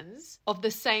publications of the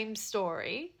same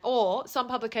story, or some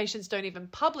publications don't even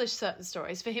publish certain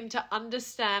stories for him to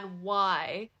understand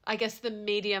why, I guess, the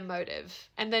media motive.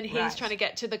 And then he's Right. trying to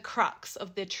get to the crux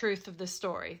of the truth of the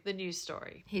story, the news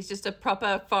story. He's just a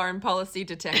proper foreign policy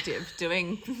detective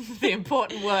doing the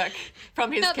important work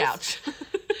from his Now this- couch.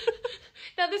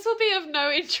 Now, this will be of no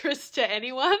interest to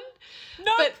anyone.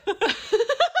 No.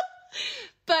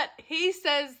 But he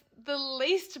says the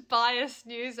least biased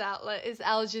news outlet is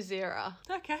Al Jazeera.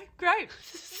 Okay, great.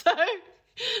 So,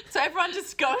 So everyone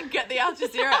just go and get the Al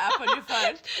Jazeera app on your phone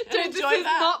and dude, enjoy this is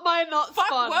that. not my not Fuck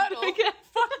fun. Wordle. Okay.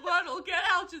 Fuck Wordle. Get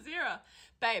Al Jazeera.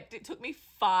 Babe, it took me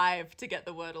 5 to get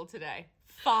the Wordle today.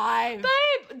 5.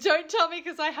 Babe, don't tell me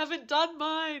because I haven't done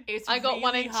mine. It's I got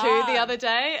 1 really and 2 hard. the other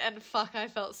day and fuck, I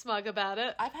felt smug about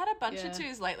it. I've had a bunch Yeah. of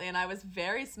 2s lately and I was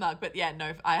very smug. But yeah,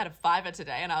 no, I had a 5er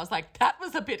today and I was like, that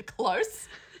was a bit close.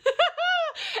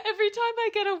 Every time I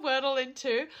get a Wordle in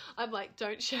 2, I'm like,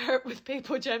 don't share it with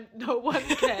people, Jem. No one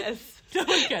cares. No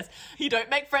one cares. You don't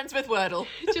make friends with Wordle.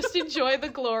 Just enjoy the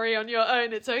glory on your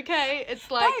own. It's okay. It's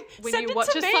like Babe, when send you it watch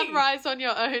to a me. sunrise on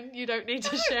your own, you don't need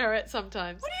to share it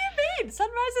sometimes. What do you mean?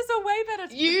 Sunrises are way better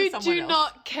to You with someone do else.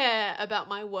 not care about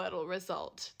my Wordle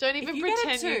result. Don't even you get a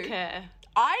pretend you 2, care.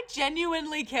 I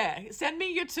genuinely care. Send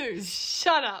me your 2s.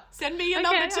 Shut up. Send me your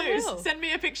Okay, number I 2s. will. Send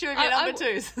me a picture of your I number will.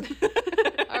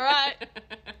 2s. All right.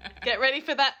 Get ready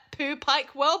for that poo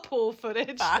pike whirlpool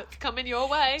footage that's coming your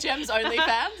way. Jem's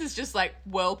OnlyFans is just like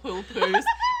whirlpool poos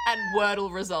and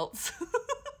Wordle results.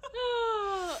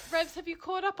 Revs, have you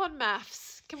caught up on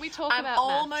maths? Can we talk I'm about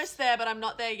almost maths? there, but I'm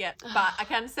not there yet. But I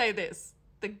can say this.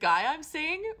 The guy I'm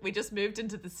seeing, we just moved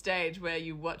into the stage where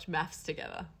you watch maths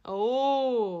together.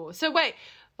 Oh, so wait.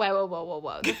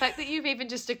 Whoa. The fact that you've even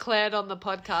just declared on the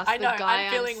podcast I know, the guy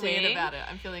I'm feeling weird seeing, about it.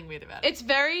 I'm feeling weird about it. It's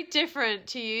very different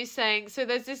to you saying, so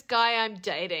there's this guy I'm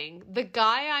dating, the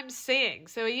guy I'm seeing.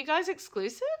 So are you guys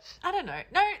exclusive? I don't know.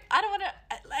 No, I don't want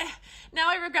to. Now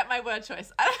I regret my word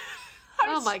choice.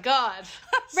 Oh my God.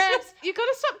 Revs, you got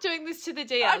to stop doing this to the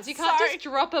DLs. I'm You can't sorry. just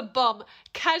drop a bomb,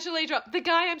 casually drop the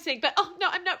guy I'm seeing, but oh no,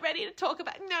 I'm not ready to talk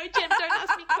about. No, Jem, don't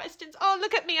ask me questions. Oh,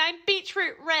 look at me. I'm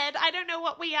beetroot red. I don't know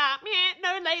what we are. Meh,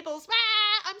 no labels.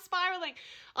 I'm spiraling.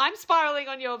 I'm spiraling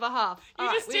on your behalf. You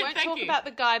All just right, did, we won't thank talk you. about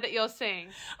the guy that you're seeing.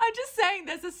 I'm just saying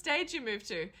there's a stage you move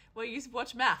to where you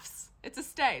watch maths. It's a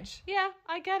stage. Yeah,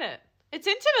 I get it. It's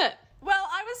intimate. Well,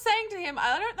 I was saying to him,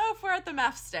 I don't know if we're at the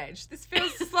maths stage. This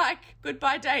feels like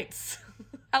goodbye dates.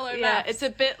 Hello, Yeah, maths. it's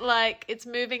a bit like it's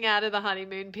moving out of the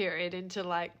honeymoon period into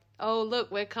like, oh,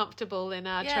 look, we're comfortable in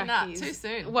our Yeah, nah, trackies. too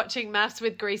soon. Watching maths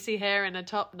with greasy hair and a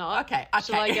top knot. Okay.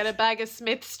 Shall I get a bag of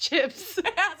Smith's chips?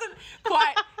 It hasn't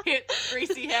quite hit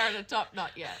greasy hair and a top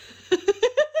knot yet.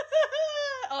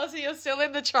 Oh, so you're still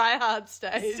in the try hard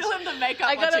stage. Still in the makeup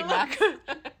I gotta watching maths.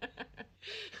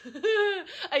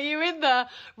 Are you in the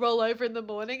roll over in the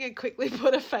morning and quickly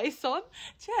put a face on?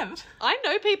 Jem. I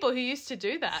know people who used to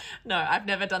do that. No, I've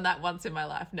never done that once in my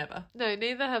life. Never. No,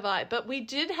 neither have I. But we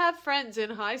did have friends in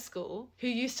high school who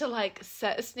used to like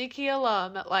set a sneaky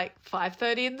alarm at like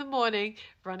 5:30 in the morning,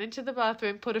 run into the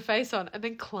bathroom, put a face on, and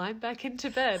then climb back into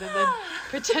bed and then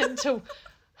pretend to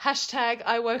hashtag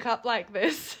I woke up like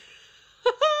this.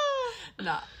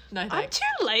 Nah, no I'm thanks.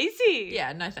 too lazy.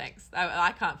 Yeah, no thanks.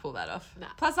 I can't pull that off. Nah.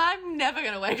 Plus, I'm never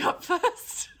going to wake up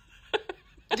first.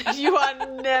 You are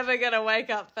never going to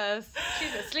wake up first.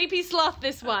 She's a sleepy sloth,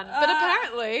 this one. But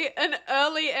apparently, an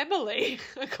early Emily,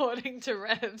 according to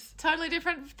Revs. Totally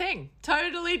different thing.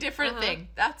 Totally different thing.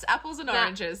 That's apples and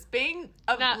oranges. Being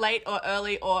late or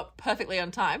early or perfectly on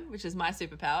time, which is my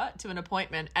superpower, to an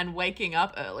appointment and waking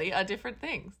up early are different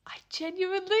things. I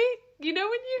genuinely, you know,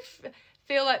 when you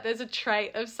feel like there's a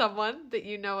trait of someone that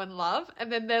you know and love, and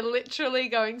then they're literally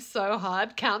going so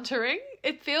hard countering,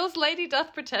 it feels Lady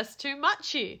Doth Protest too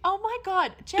muchy. Oh my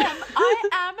God, Jem, I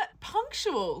am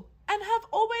punctual and have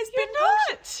always been not.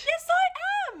 punctual. Yes,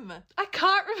 I am. I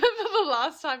can't remember the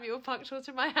last time you were punctual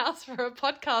to my house for a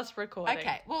podcast recording.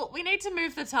 Okay, well, we need to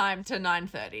move the time to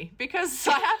 9:30 because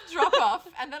I have to drop off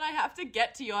and then I have to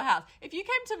get to your house. If you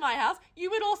came to my house, you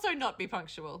would also not be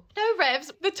punctual. No,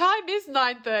 Revs, the time is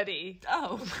 9:30.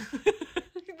 Oh.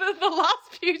 The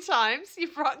last few times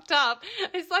you've rocked up,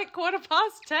 it's like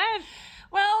 10:15.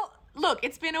 Well, look,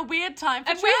 it's been a weird time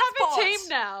for And we have a transport. team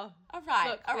now. All right,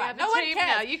 Look, all we right. have No a one team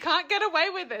cares. now. You can't get away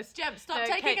with this. Jem, stop No,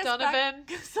 taking Kate us Donovan.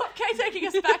 back. Stop taking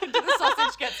us back until the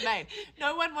sausage gets made.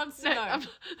 No one wants to know.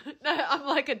 I'm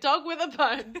like a dog with a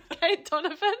bone. Kate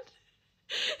Donovan,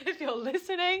 if you're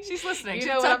listening, She's listening. You It's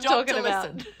know what her I'm job talking to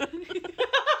about. listen.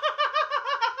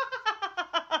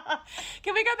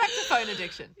 Can we go back to phone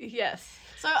addiction? Yes.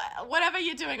 So whatever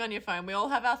you're doing on your phone, we all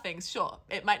have our things. Sure,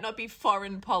 it might not be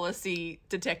foreign policy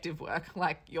detective work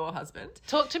like your husband.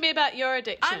 Talk to me about your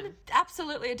addiction. I'm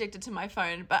absolutely addicted to my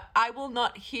phone, but I will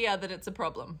not hear that it's a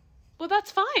problem. Well,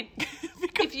 that's fine.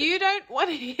 If you don't want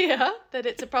to hear that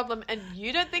it's a problem and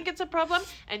you don't think it's a problem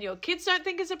and your kids don't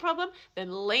think it's a problem,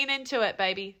 then lean into it,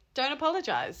 baby. Don't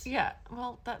apologize. Yeah,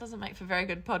 well, that doesn't make for very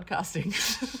good podcasting.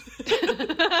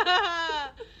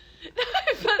 No,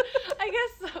 but I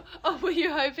guess, were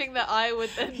you hoping that I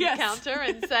would then Yes. counter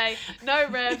and say, no,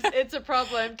 Revs, it's a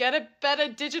problem. Get a better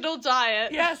digital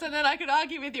diet. Yes, and then I could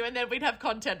argue with you and then we'd have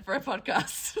content for a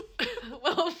podcast.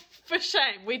 Well, For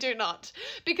shame, we do not.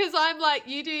 Because I'm like,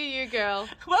 you do you, girl.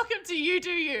 Welcome to You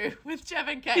Do You with Jeff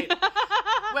and Kate,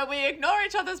 where we ignore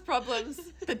each other's problems,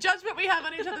 the judgment we have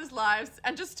on each other's lives,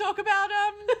 and just talk about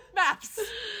maths.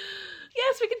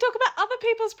 Yes, we can talk about other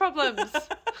people's problems.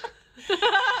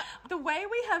 The way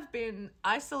we have been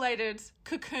isolated,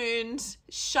 cocooned,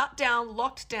 shut down,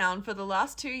 locked down for the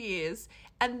last 2 years,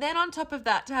 and then on top of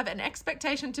that, to have an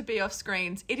expectation to be off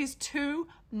screens, it is too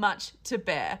much to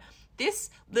bear.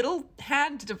 This little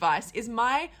hand device is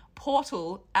my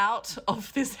portal out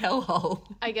of this hellhole.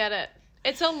 I get it.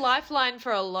 It's a lifeline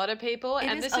for a lot of people.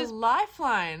 This is a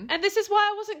lifeline. And this is why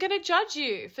I wasn't going to judge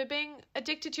you for being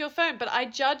addicted to your phone, but I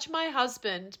judge my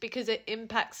husband because it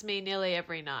impacts me nearly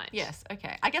every night. Yes,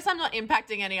 okay. I guess I'm not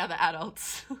impacting any other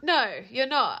adults. No, you're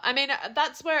not. I mean,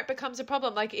 that's where it becomes a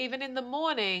problem. Like, even in the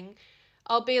morning,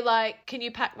 I'll be like, can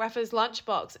you pack Rafa's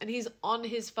lunchbox? And he's on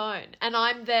his phone. And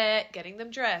I'm there getting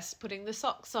them dressed, putting the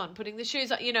socks on, putting the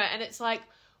shoes on, you know, and it's like,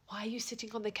 why are you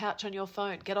sitting on the couch on your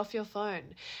phone? Get off your phone.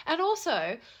 And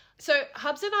also, so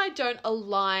Hubs and I don't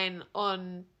align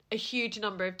on a huge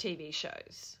number of TV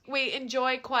shows. We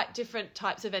enjoy quite different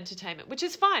types of entertainment, which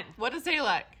is fine. What is he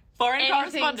like? Foreign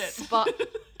correspondent.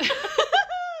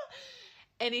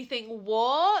 Anything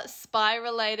war,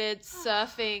 spy-related,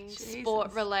 surfing,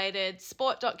 sport-related,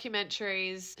 sport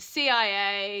documentaries,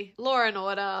 CIA, Law and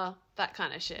Order, that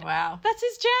kind of shit. Wow. That's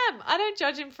his jam. I don't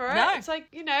judge him for it. No. It's like,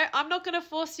 you know, I'm not going to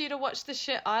force you to watch the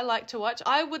shit I like to watch.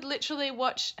 I would literally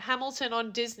watch Hamilton on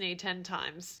Disney 10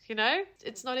 times, you know?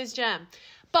 It's not his jam.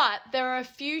 But there are a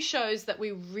few shows that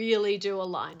we really do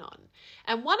align on.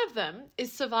 And one of them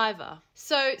is Survivor.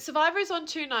 So Survivor is on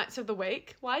 2 nights of the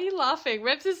week. Why are you laughing?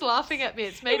 Rebs is laughing at me.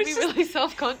 It's made me really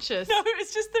self-conscious. No,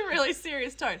 it's just the really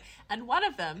serious tone. And one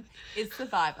of them is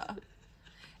Survivor.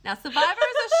 Now, Survivor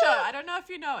is a show. I don't know if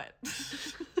you know it.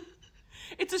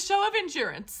 It's a show of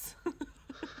endurance.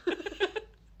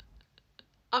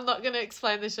 I'm not going to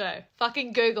explain the show.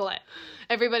 Fucking Google it.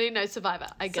 Everybody knows Survivor.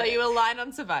 I get it. So you align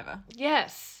on Survivor?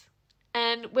 Yes.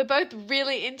 And we're both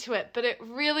really into it, but it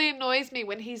really annoys me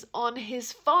when he's on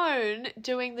his phone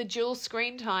doing the dual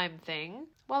screen time thing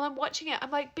while I'm watching it. I'm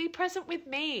like, be present with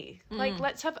me. Like,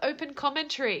 let's have open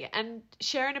commentary and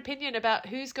share an opinion about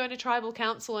who's going to tribal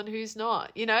council and who's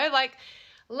not. You know, like,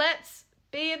 let's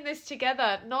be in this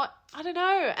together, not, I don't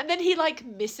know. And then he like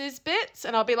misses bits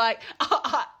and I'll be like,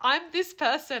 I'm this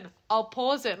person. I'll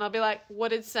pause it and I'll be like, what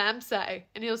did Sam say?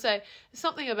 And he'll say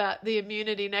something about the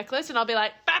immunity necklace and I'll be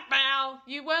like, bow,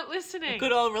 you weren't listening.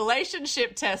 Good old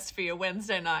relationship test for your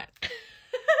Wednesday night. It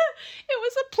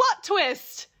was a plot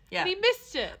twist. Yeah. And he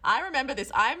missed it. I remember this.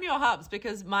 I'm your Hubs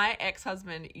because my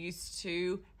ex-husband used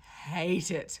to hate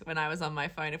it when I was on my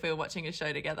phone if we were watching a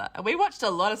show together. And we watched a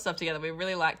lot of stuff together. We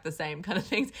really liked the same kind of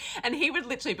things. And he would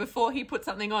literally, before he put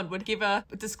something on, would give a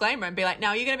disclaimer and be like, now,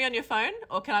 are you going to be on your phone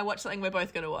or can I watch something we're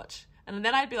both going to watch? And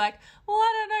then I'd be like, well,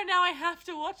 I don't know. Now I have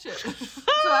to watch it.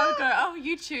 So I would go, oh,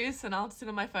 you choose. And I'll sit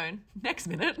on my phone. Next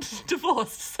minute,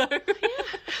 divorced. So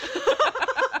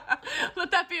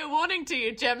let that be a warning to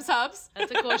you, Gems Hubs.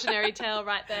 That's a cautionary tale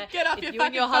right there. Get off if your you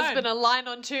and your fucking husband phone. align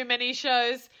on too many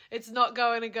shows, it's not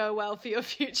going to go well for your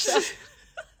future. It's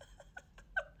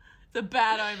a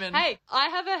bad omen. Hey, I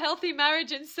have a healthy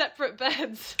marriage in separate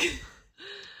beds.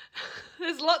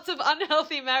 There's lots of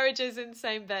unhealthy marriages in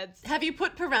same beds. Have you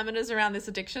put parameters around this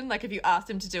addiction? Like, have you asked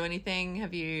him to do anything?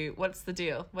 What's the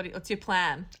deal? What's your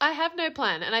plan? I have no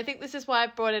plan, and I think this is why I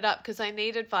brought it up, because I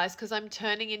need advice, because I'm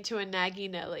turning into a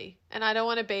naggy Nelly, and I don't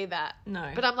want to be that.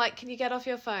 No. But I'm like, can you get off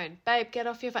your phone? Babe, get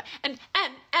off your phone.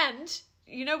 And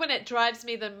you know when it drives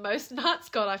me the most nuts?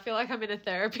 God, I feel like I'm in a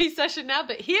therapy session now,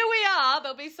 but here we are.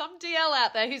 There'll be some DL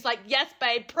out there who's like, yes,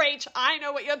 babe, preach. I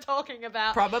know what you're talking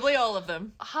about. Probably all of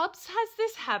them. Hubs has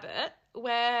this habit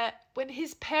where when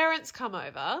his parents come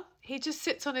over, he just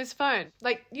sits on his phone.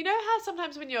 Like, you know how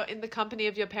sometimes when you're in the company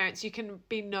of your parents, you can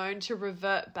be known to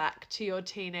revert back to your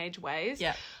teenage ways?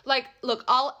 Yeah. Like, look,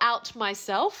 I'll out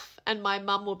myself and my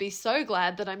mum will be so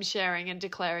glad that I'm sharing and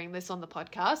declaring this on the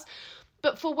podcast.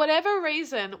 But for whatever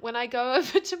reason, when I go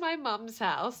over to my mum's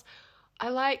house,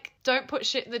 I don't put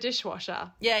shit in the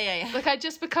dishwasher. Yeah. Like, I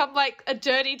just become like a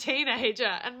dirty teenager.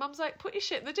 And mum's like, put your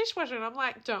shit in the dishwasher. And I'm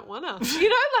like, don't wanna. You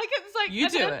know, like, it's like... You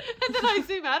do it. And then I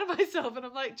zoom out of myself and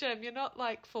I'm like, Jem, you're not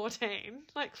like 14.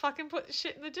 Like, fucking put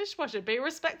shit in the dishwasher. Be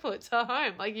respectful. It's her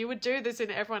home. Like, you would do this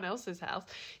in everyone else's house.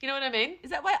 You know what I mean?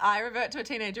 Is that why I revert to a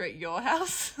teenager at your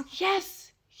house? Yes.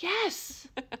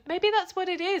 Maybe that's what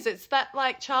it is. It's that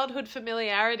like childhood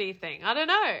familiarity thing. I don't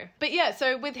know. But yeah,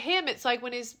 so with him, it's like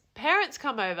when his parents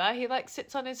come over, he like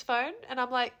sits on his phone and I'm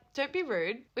like, don't be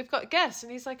rude. We've got guests.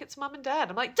 And he's like, it's mum and dad.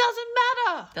 I'm like, doesn't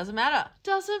matter. Doesn't matter.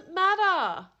 Doesn't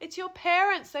matter. It's your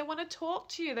parents. They want to talk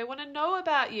to you. They want to know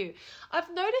about you.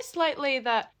 I've noticed lately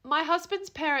that my husband's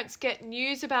parents get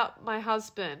news about my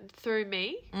husband through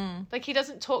me. Like, he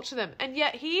doesn't talk to them. And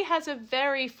yet he has a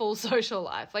very full social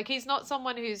life. Like, he's not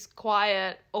someone who's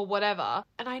quiet or whatever.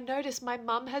 And I notice my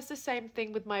mum has the same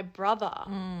thing with my brother,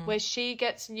 where she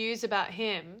gets news about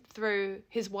him through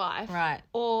his wife. Right.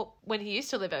 Or when he used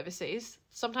to live overseas,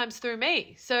 sometimes through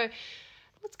me. So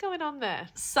what's going on there?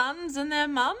 Sons and their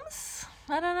mums?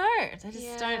 I don't know. They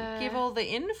just don't give all the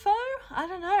info. I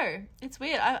don't know. It's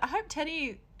weird. I hope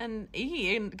Teddy and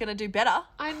Iggy are going to do better.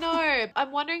 I know.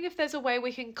 I'm wondering if there's a way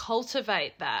we can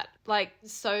cultivate that. Like,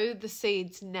 sow the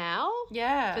seeds now.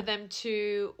 Yeah. For them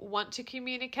to want to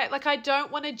communicate. Like, I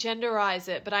don't want to genderize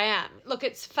it, but I am. Look,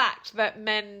 it's fact that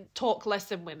men talk less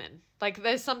than women. Like,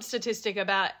 there's some statistic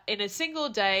about in a single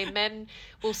day, men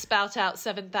will spout out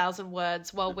 7,000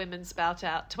 words while women spout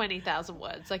out 20,000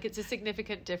 words. Like, it's a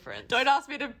significant difference. Don't ask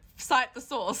me to cite the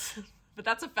source, but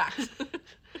that's a fact.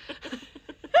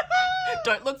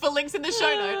 Don't look for links in the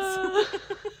show notes.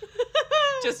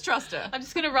 Just trust her. I'm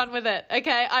just going to run with it.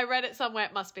 Okay, I read it somewhere.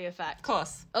 It must be a fact. Of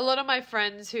course. A lot of my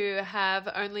friends who have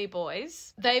only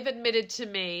boys, they've admitted to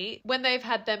me when they've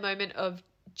had their moment of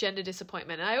gender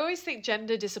disappointment. And I always think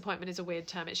gender disappointment is a weird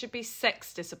term. It should be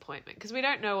sex disappointment because we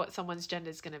don't know what someone's gender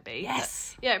is going to be.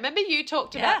 Yes. But, yeah, remember you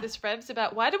talked about this, Rebs,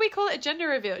 about why do we call it a gender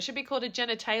reveal? It should be called a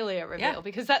genitalia reveal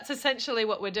because that's essentially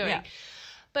what we're doing. Yeah.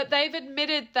 But they've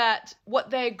admitted that what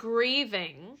they're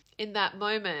grieving in that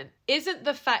moment isn't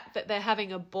the fact that they're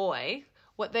having a boy.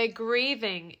 What they're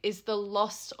grieving is the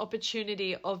lost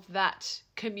opportunity of that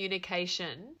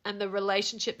communication and the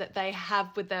relationship that they have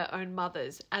with their own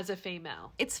mothers as a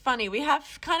female. It's funny. We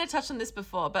have kind of touched on this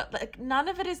before, but like, none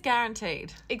of it is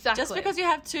guaranteed. Exactly. Just because you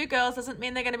have two girls doesn't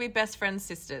mean they're going to be best friends,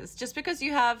 sisters. Just because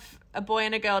you have a boy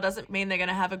and a girl doesn't mean they're going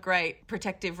to have a great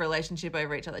protective relationship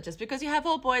over each other. Just because you have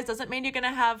all boys doesn't mean you're going to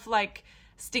have like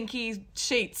stinky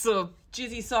sheets or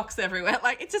jizzy socks everywhere.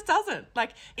 Like, it just doesn't.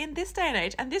 Like, in this day and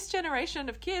age and this generation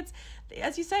of kids,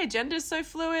 as you say, gender is so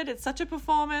fluid. It's such a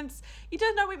performance. You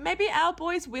don't know, maybe our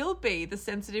boys will be the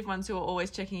sensitive ones who are always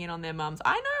checking in on their mums.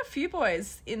 I know a few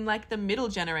boys in like the middle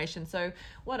generation. So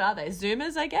what are they?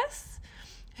 Zoomers, I guess,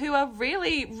 who are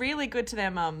really, really good to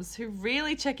their mums, who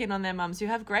really check in on their mums, who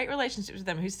have great relationships with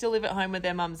them, who still live at home with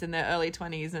their mums in their early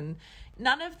 20s. And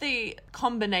none of the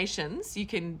combinations you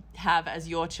can have as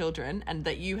your children and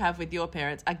that you have with your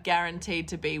parents are guaranteed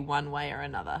to be one way or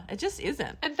another. It just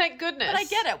isn't. And thank goodness. But I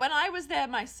get it. When I was there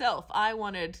myself, I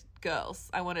wanted girls.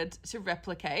 I wanted to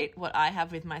replicate what I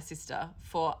have with my sister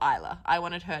for Isla. I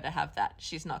wanted her to have that.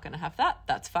 She's not going to have that.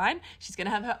 That's fine. She's going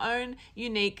to have her own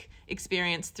unique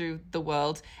experience through the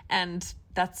world, and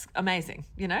that's amazing,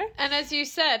 you know? And as you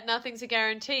said, nothing's a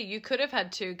guarantee. You could have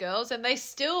had two girls and they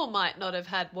still might not have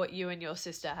had what you and your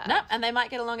sister had. No, and they might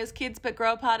get along as kids but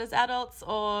grow apart as adults,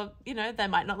 or, you know, they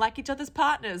might not like each other's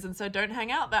partners and so don't hang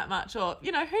out that much, or,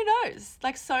 you know, who knows?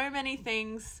 Like, so many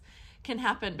things can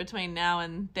happen between now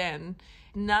and then.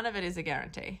 None of it is a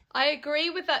guarantee. I agree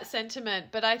with that sentiment,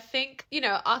 but I think, you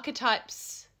know,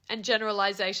 archetypes and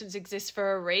generalizations exist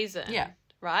for a reason. Yeah.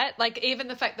 Right? Like, even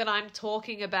the fact that I'm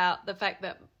talking about the fact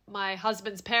that my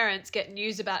husband's parents get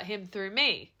news about him through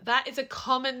me. That is a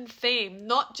common theme,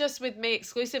 not just with me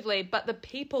exclusively, but the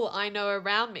people I know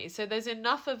around me. So there's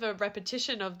enough of a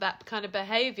repetition of that kind of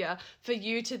behavior for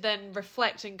you to then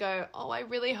reflect and go, oh, I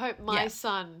really hope my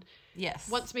son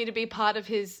wants me to be part of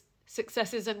his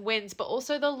successes and wins, but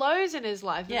also the lows in his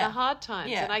life and the hard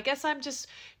times. And I guess I'm just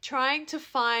trying to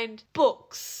find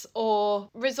books or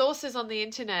resources on the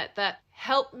internet that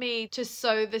help me to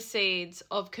sow the seeds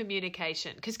of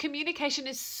communication, because communication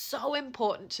is so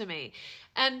important to me.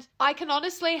 And I can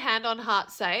honestly, hand on heart,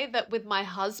 say that with my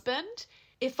husband,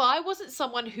 if I wasn't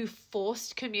someone who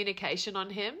forced communication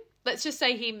on him, let's just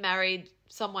say he married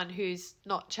someone who's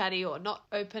not chatty or not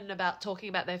open about talking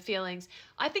about their feelings,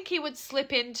 I think he would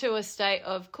slip into a state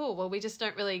of, cool, well, we just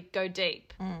don't really go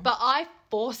deep. But I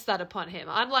forced that upon him.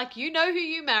 I'm like, you know who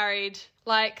you married.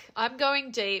 Like, I'm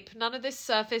going deep. None of this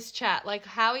surface chat. Like,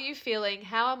 how are you feeling?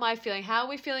 How am I feeling? How are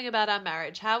we feeling about our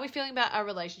marriage? How are we feeling about our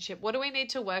relationship? What do we need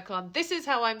to work on? This is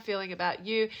how I'm feeling about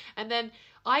you. And then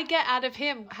I get out of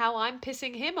him how I'm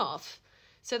pissing him off,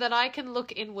 so that I can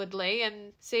look inwardly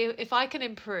and see if I can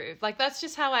improve. Like, that's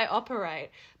just how I operate.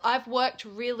 I've worked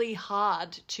really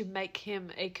hard to make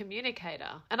him a communicator,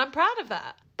 and I'm proud of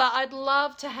that. But I'd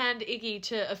love to hand Iggy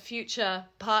to a future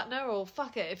partner, or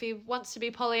fuck it, if he wants to be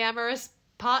polyamorous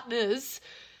partners,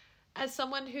 as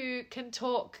someone who can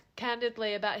talk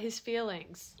candidly about his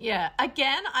feelings. Yeah.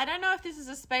 Again, I don't know if this is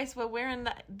a space where we're in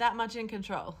that much in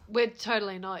control. We're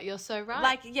totally not. You're so right.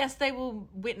 Like, yes, they will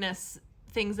witness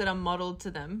things that are modeled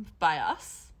to them by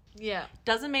us. yeah.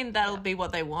 Doesn't mean that'll be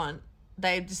what they want.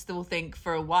 They just will think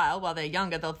for a while they're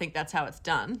younger, they'll think that's how it's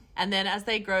done. And then as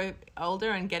they grow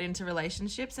older and get into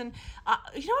relationships, and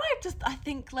you know what I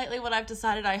think lately what I've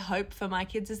decided I hope for my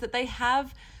kids is that they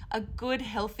have a good,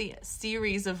 healthy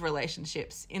series of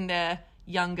relationships in their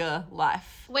younger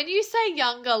life. When you say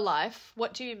younger life,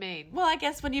 what do you mean? Well, I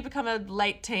guess when you become a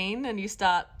late teen and you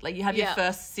start, like, you have your Yeah.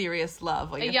 first serious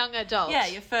love. Or A young adult. Yeah,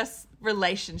 your first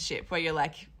relationship where you're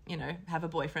like, you know, have a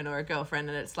boyfriend or a girlfriend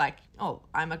and it's like, oh,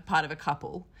 I'm a part of a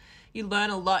couple. You learn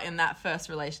a lot in that first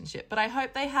relationship. But I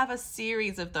hope they have a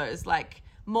series of those, like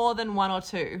more than one or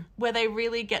two, where they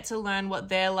really get to learn what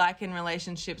they're like in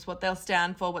relationships, what they'll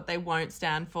stand for, what they won't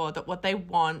stand for, that what they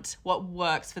want, what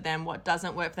works for them, what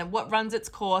doesn't work for them, what runs its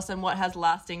course and what has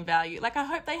lasting value. Like, I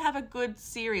hope they have a good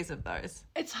series of those.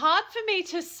 It's hard for me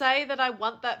to say that I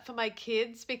want that for my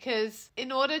kids, because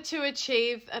in order to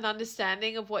achieve an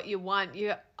understanding of what you want,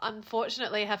 you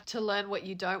unfortunately have to learn what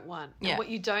you don't want and Yeah. what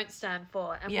you don't stand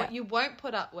for and Yeah. what you won't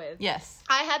put up with. Yes.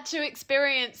 I had to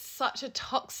experience such a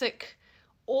toxic,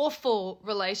 awful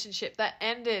relationship that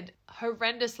ended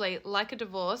horrendously, like a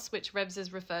divorce, which Rebs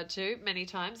has referred to many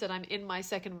times, that I'm in my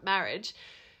second marriage,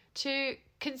 to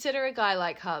consider a guy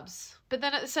like Hubs. But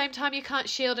then at the same time, you can't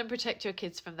shield and protect your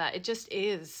kids from that. It just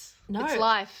is. No. It's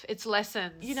life. It's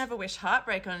lessons. You never wish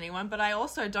heartbreak on anyone, but I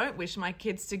also don't wish my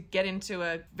kids to get into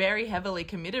a very heavily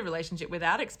committed relationship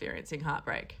without experiencing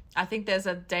heartbreak. I think there's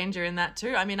a danger in that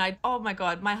too. I mean, oh my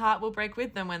God, my heart will break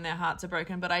with them when their hearts are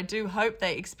broken, but I do hope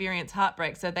they experience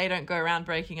heartbreak so they don't go around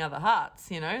breaking other hearts,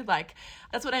 you know? Like,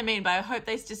 that's what I mean by I hope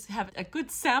they just have a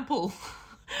good sample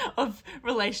of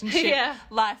relationship Yeah.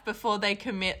 life before they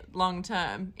commit long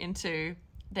term into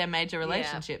their major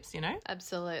relationships, you know?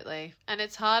 Absolutely. And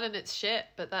it's hard and it's shit,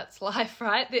 but that's life,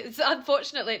 right?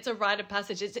 Unfortunately, it's a rite of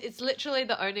passage. It's literally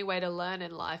the only way to learn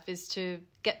in life is to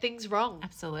get things wrong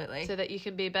Absolutely. so that you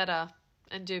can be better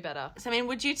and do better. So, I mean,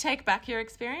 would you take back your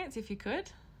experience if you could?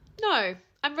 No,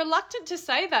 I'm reluctant to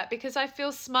say that because I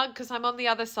feel smug because I'm on the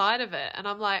other side of it. And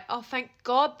I'm like, oh, thank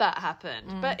God that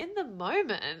happened. But in the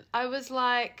moment, I was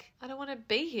like, I don't want to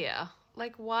be here.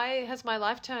 Like, why has my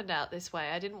life turned out this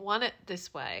way? I didn't want it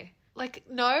this way. Like,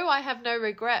 no, I have no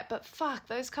regret, but fuck,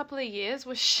 those couple of years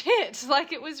were shit.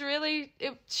 Like, it was really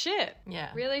shit. Yeah.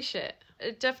 Really shit.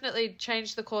 It definitely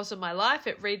changed the course of my life.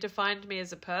 It redefined me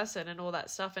as a person and all that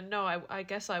stuff. And no, I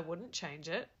guess I wouldn't change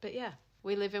it. But yeah,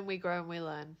 we live and we grow and we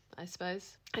learn, I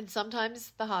suppose. And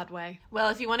sometimes the hard way. Well,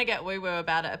 if you want to get woo-woo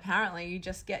about it, apparently you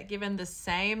just get given the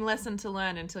same lesson to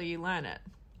learn until you learn it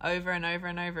over and over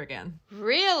and over again.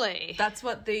 Really? That's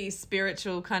what the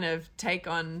spiritual kind of take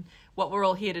on what we're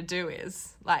all here to do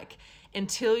is. Like,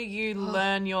 until you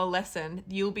learn your lesson,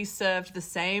 you'll be served the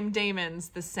same demons,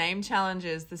 the same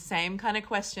challenges, the same kind of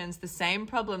questions, the same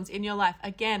problems in your life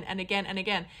again and again and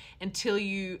again until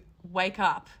you wake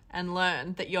up and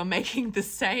learn that you're making the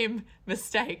same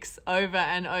mistakes over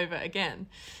and over again.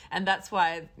 And that's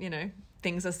why, you know,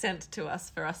 things are sent to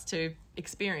us for us to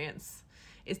experience,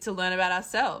 is to learn about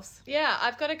ourselves. Yeah,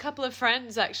 I've got a couple of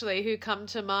friends actually who come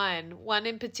to mind. One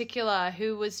in particular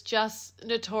who was just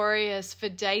notorious for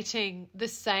dating the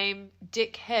same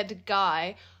dickhead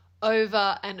guy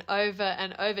over and over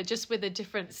and over, just with a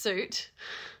different suit.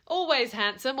 Always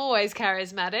handsome, always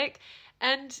charismatic.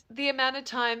 And the amount of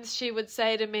times she would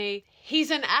say to me,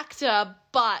 he's an actor,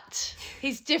 but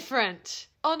he's different.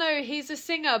 Oh no, he's a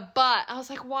singer, but I was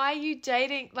like, why are you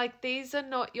dating? Like, these are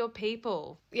not your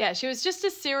people. Yeah, she was just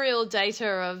a serial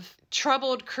dater of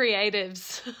troubled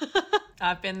creatives.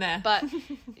 I've been there. But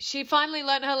she finally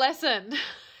learned her lesson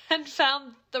and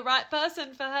found the right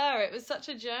person for her. It was such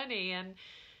a journey. And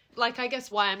like, I guess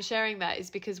why I'm sharing that is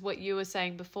because what you were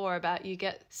saying before about you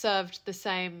get served the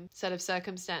same set of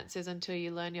circumstances until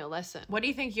you learn your lesson. What do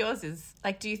you think yours is?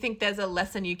 Like, do you think there's a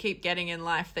lesson you keep getting in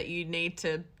life that you need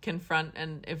to confront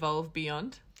and evolve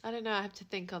beyond? I don't know. I have to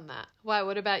think on that. Why?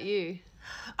 What about you?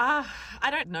 I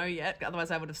don't know yet. Otherwise,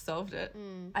 I would have solved it.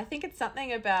 I think it's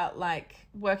something about, like,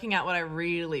 working out what I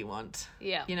really want.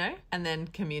 Yeah. You know? And then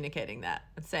communicating that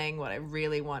and saying what I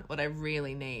really want, what I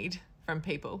really need from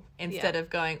people, instead of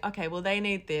going, okay, well, they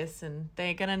need this and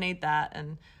they're going to need that.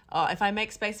 And, oh, if I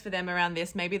make space for them around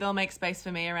this, maybe they'll make space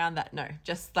for me around that. No,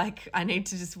 just like I need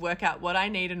to just work out what I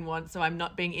need and want so I'm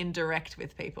not being indirect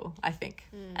with people, I think.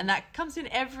 And that comes in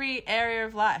every area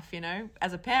of life, you know,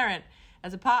 as a parent,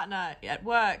 as a partner, at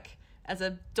work, as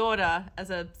a daughter,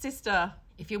 as a sister.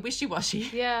 If you're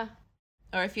wishy-washy, Yeah.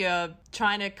 or if you're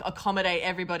trying to accommodate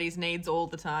everybody's needs all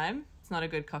the time, it's not a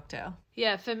good cocktail.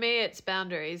 Yeah, for me, it's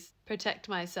boundaries. Protect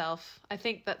myself. I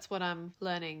think that's what I'm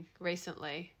learning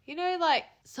recently. You know, like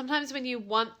sometimes when you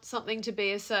want something to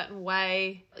be a certain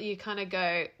way, you kind of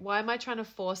go, why am I trying to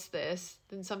force this?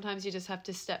 Then sometimes you just have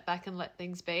to step back and let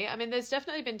things be. I mean, there's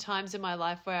definitely been times in my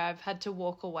life where I've had to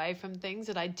walk away from things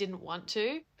that I didn't want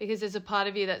to because there's a part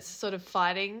of you that's sort of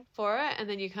fighting for it. And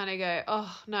then you kind of go,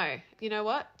 oh, no, you know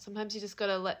what? Sometimes you just got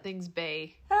to let things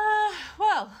be.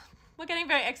 Well, we're getting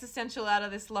very existential out of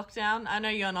this lockdown. I know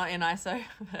you're not in ISO.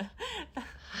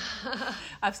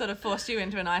 I've sort of forced you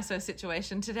into an ISO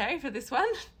situation today for this one.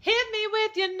 Hit me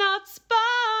with your not spun.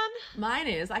 Mine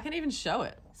is, I can even show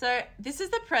it. So this is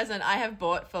the present I have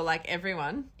bought for like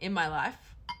everyone in my life.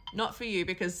 Not for you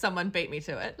because someone beat me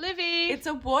to it. Livy. It's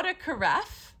a water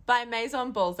carafe by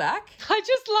Maison Balzac. I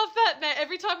just love that name.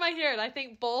 Every time I hear it, I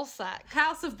think ball sack.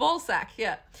 House of Balzac,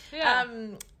 yeah. Yeah.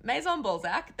 Maison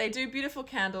Balzac, they do beautiful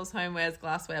candles, homewares,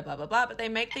 glassware, blah, blah, blah, but they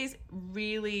make these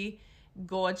really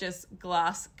gorgeous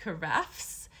glass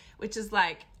carafes, which is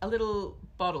like a little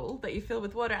bottle that you fill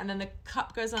with water and then the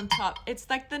cup goes on top. It's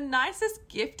like the nicest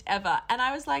gift ever. And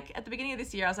I was like, at the beginning of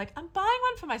this year, I was like, I'm buying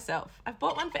one for myself. I've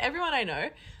bought one for everyone I know.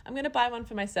 I'm going to buy one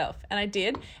for myself. And I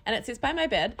did. And it sits by my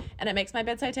bed and it makes my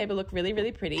bedside table look really,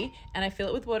 really pretty. And I fill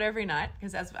it with water every night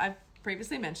because as I've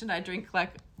previously mentioned, I drink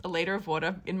like a liter of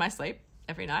water in my sleep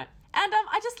every night. And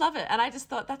I just love it. And I just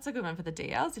thought that's a good one for the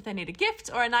DLs if they need a gift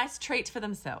or a nice treat for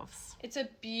themselves. It's a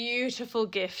beautiful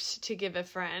gift to give a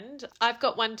friend. I've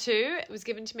got one too. It was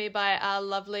given to me by our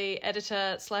lovely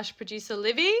editor/producer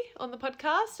Livy on the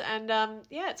podcast. And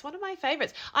yeah, it's one of my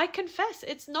favorites. I confess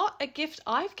it's not a gift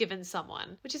I've given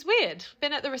someone, which is weird.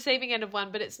 Been at the receiving end of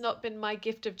one, but it's not been my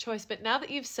gift of choice. But now that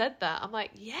you've said that, I'm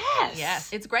like, yes.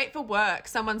 Yes, it's great for work.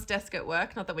 Someone's desk at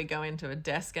work. Not that we go into a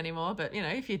desk anymore, but you know,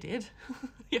 if you did,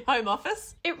 your home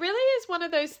office. It really is one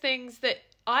of those things that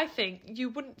I think you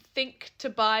wouldn't think to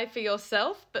buy for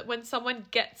yourself, but when someone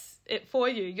gets it for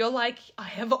you, you're like, I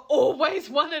have always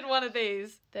wanted one of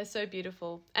these. They're so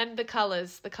beautiful. And the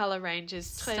colours, the colour range is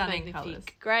très Stunning magnifique. colours.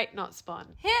 Great not spawn.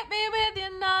 Hit me with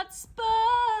your not spun.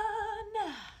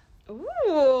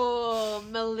 Ooh,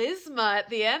 melisma at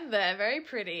the end there. Very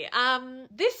pretty.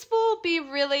 This will be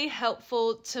really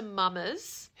helpful to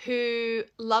mamas who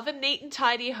love a neat and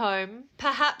tidy home,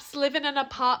 perhaps live in an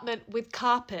apartment with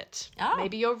carpet. Oh.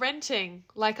 Maybe you're renting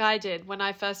like I did when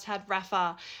I first had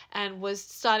Rafa and was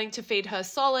starting to feed her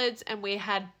solids and we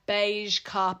had beige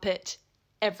carpet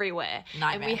everywhere.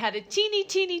 Nightmare. And we had a teeny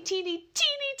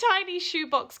tiny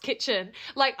shoebox kitchen.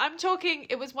 Like I'm talking,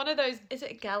 it was one of those, is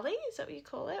it a galley? Is that what you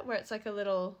call it? Where it's like a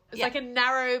little, it's Yeah. like a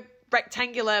narrow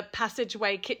rectangular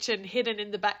passageway kitchen hidden in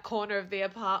the back corner of the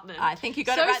apartment. I think you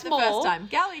got So it right small. the first time.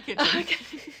 Galley kitchen. Okay.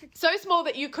 So small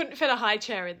that you couldn't fit a high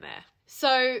chair in there.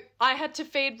 So I had to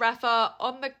feed Rafa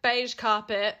on the beige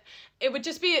carpet. It would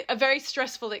just be a very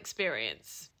stressful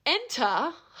experience.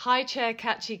 Enter High Chair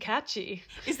Catchy Catchy.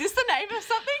 Is this the name of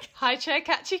something? High Chair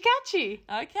Catchy Catchy.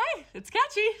 Okay, it's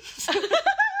catchy.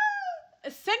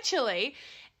 Essentially,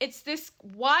 it's this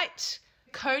white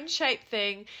cone-shaped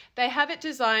thing. They have it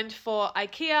designed for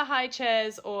IKEA high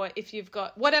chairs or if you've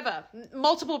got whatever,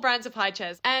 multiple brands of high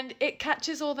chairs. And it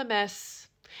catches all the mess.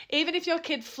 Even if your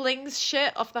kid flings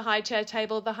shit off the high chair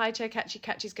table, the High Chair Catchy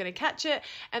Catchy is going to catch it.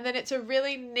 And then it's a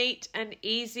really neat and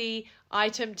easy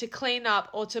item to clean up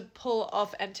or to pull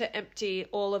off and to empty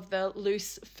all of the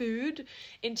loose food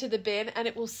into the bin, and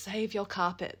it will save your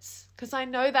carpets. Because I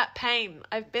know that pain.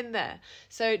 I've been there.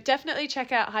 So definitely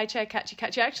check out High Chair Catchy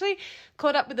Catchy. I actually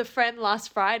caught up with a friend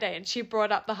last Friday and she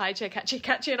brought up the High Chair Catchy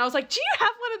Catchy and I was like, do you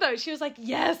have one of those? She was like,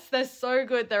 yes, they're so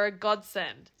good. They're a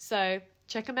godsend. So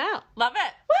check them out. Love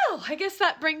it. Well, I guess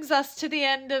that brings us to the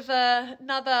end of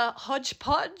another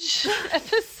hodgepodge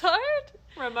episode.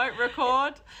 Remote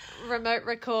record. Remote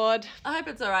record. I hope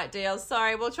it's all right, DL.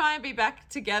 Sorry, we'll try and be back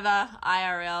together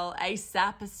IRL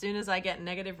ASAP as soon as I get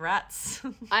negative rats.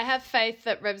 I have faith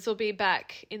that Rebs will be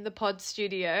back in the pod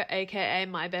studio, aka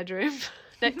my bedroom,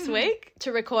 next week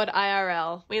to record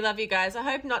IRL. We love you guys. I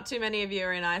hope not too many of you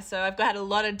are in ISO. I've had a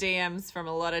lot of DMs from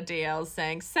a lot of DLs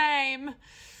saying same.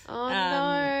 Oh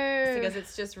no. Because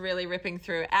it's just really ripping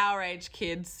through our age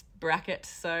kids bracket.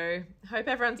 So hope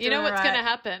everyone's doing You know what's all right. going to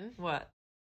happen? What?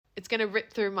 It's going to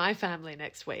rip through my family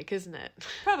next week, isn't it?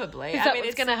 Probably. Is that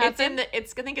what's gonna happen? I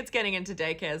think it's getting into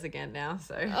daycares again now.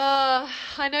 So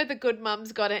I know the good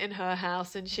mum's got it in her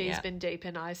house and she's Yeah. been deep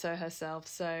in ISO herself.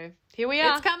 So here we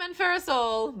are. it's coming for us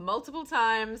all multiple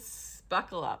times.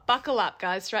 Buckle up. Buckle up,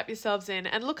 guys. Strap yourselves in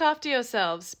and look after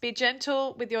yourselves. Be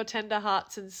gentle with your tender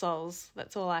hearts and souls.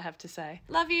 That's all I have to say.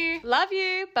 Love you. Love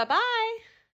you. Bye-bye.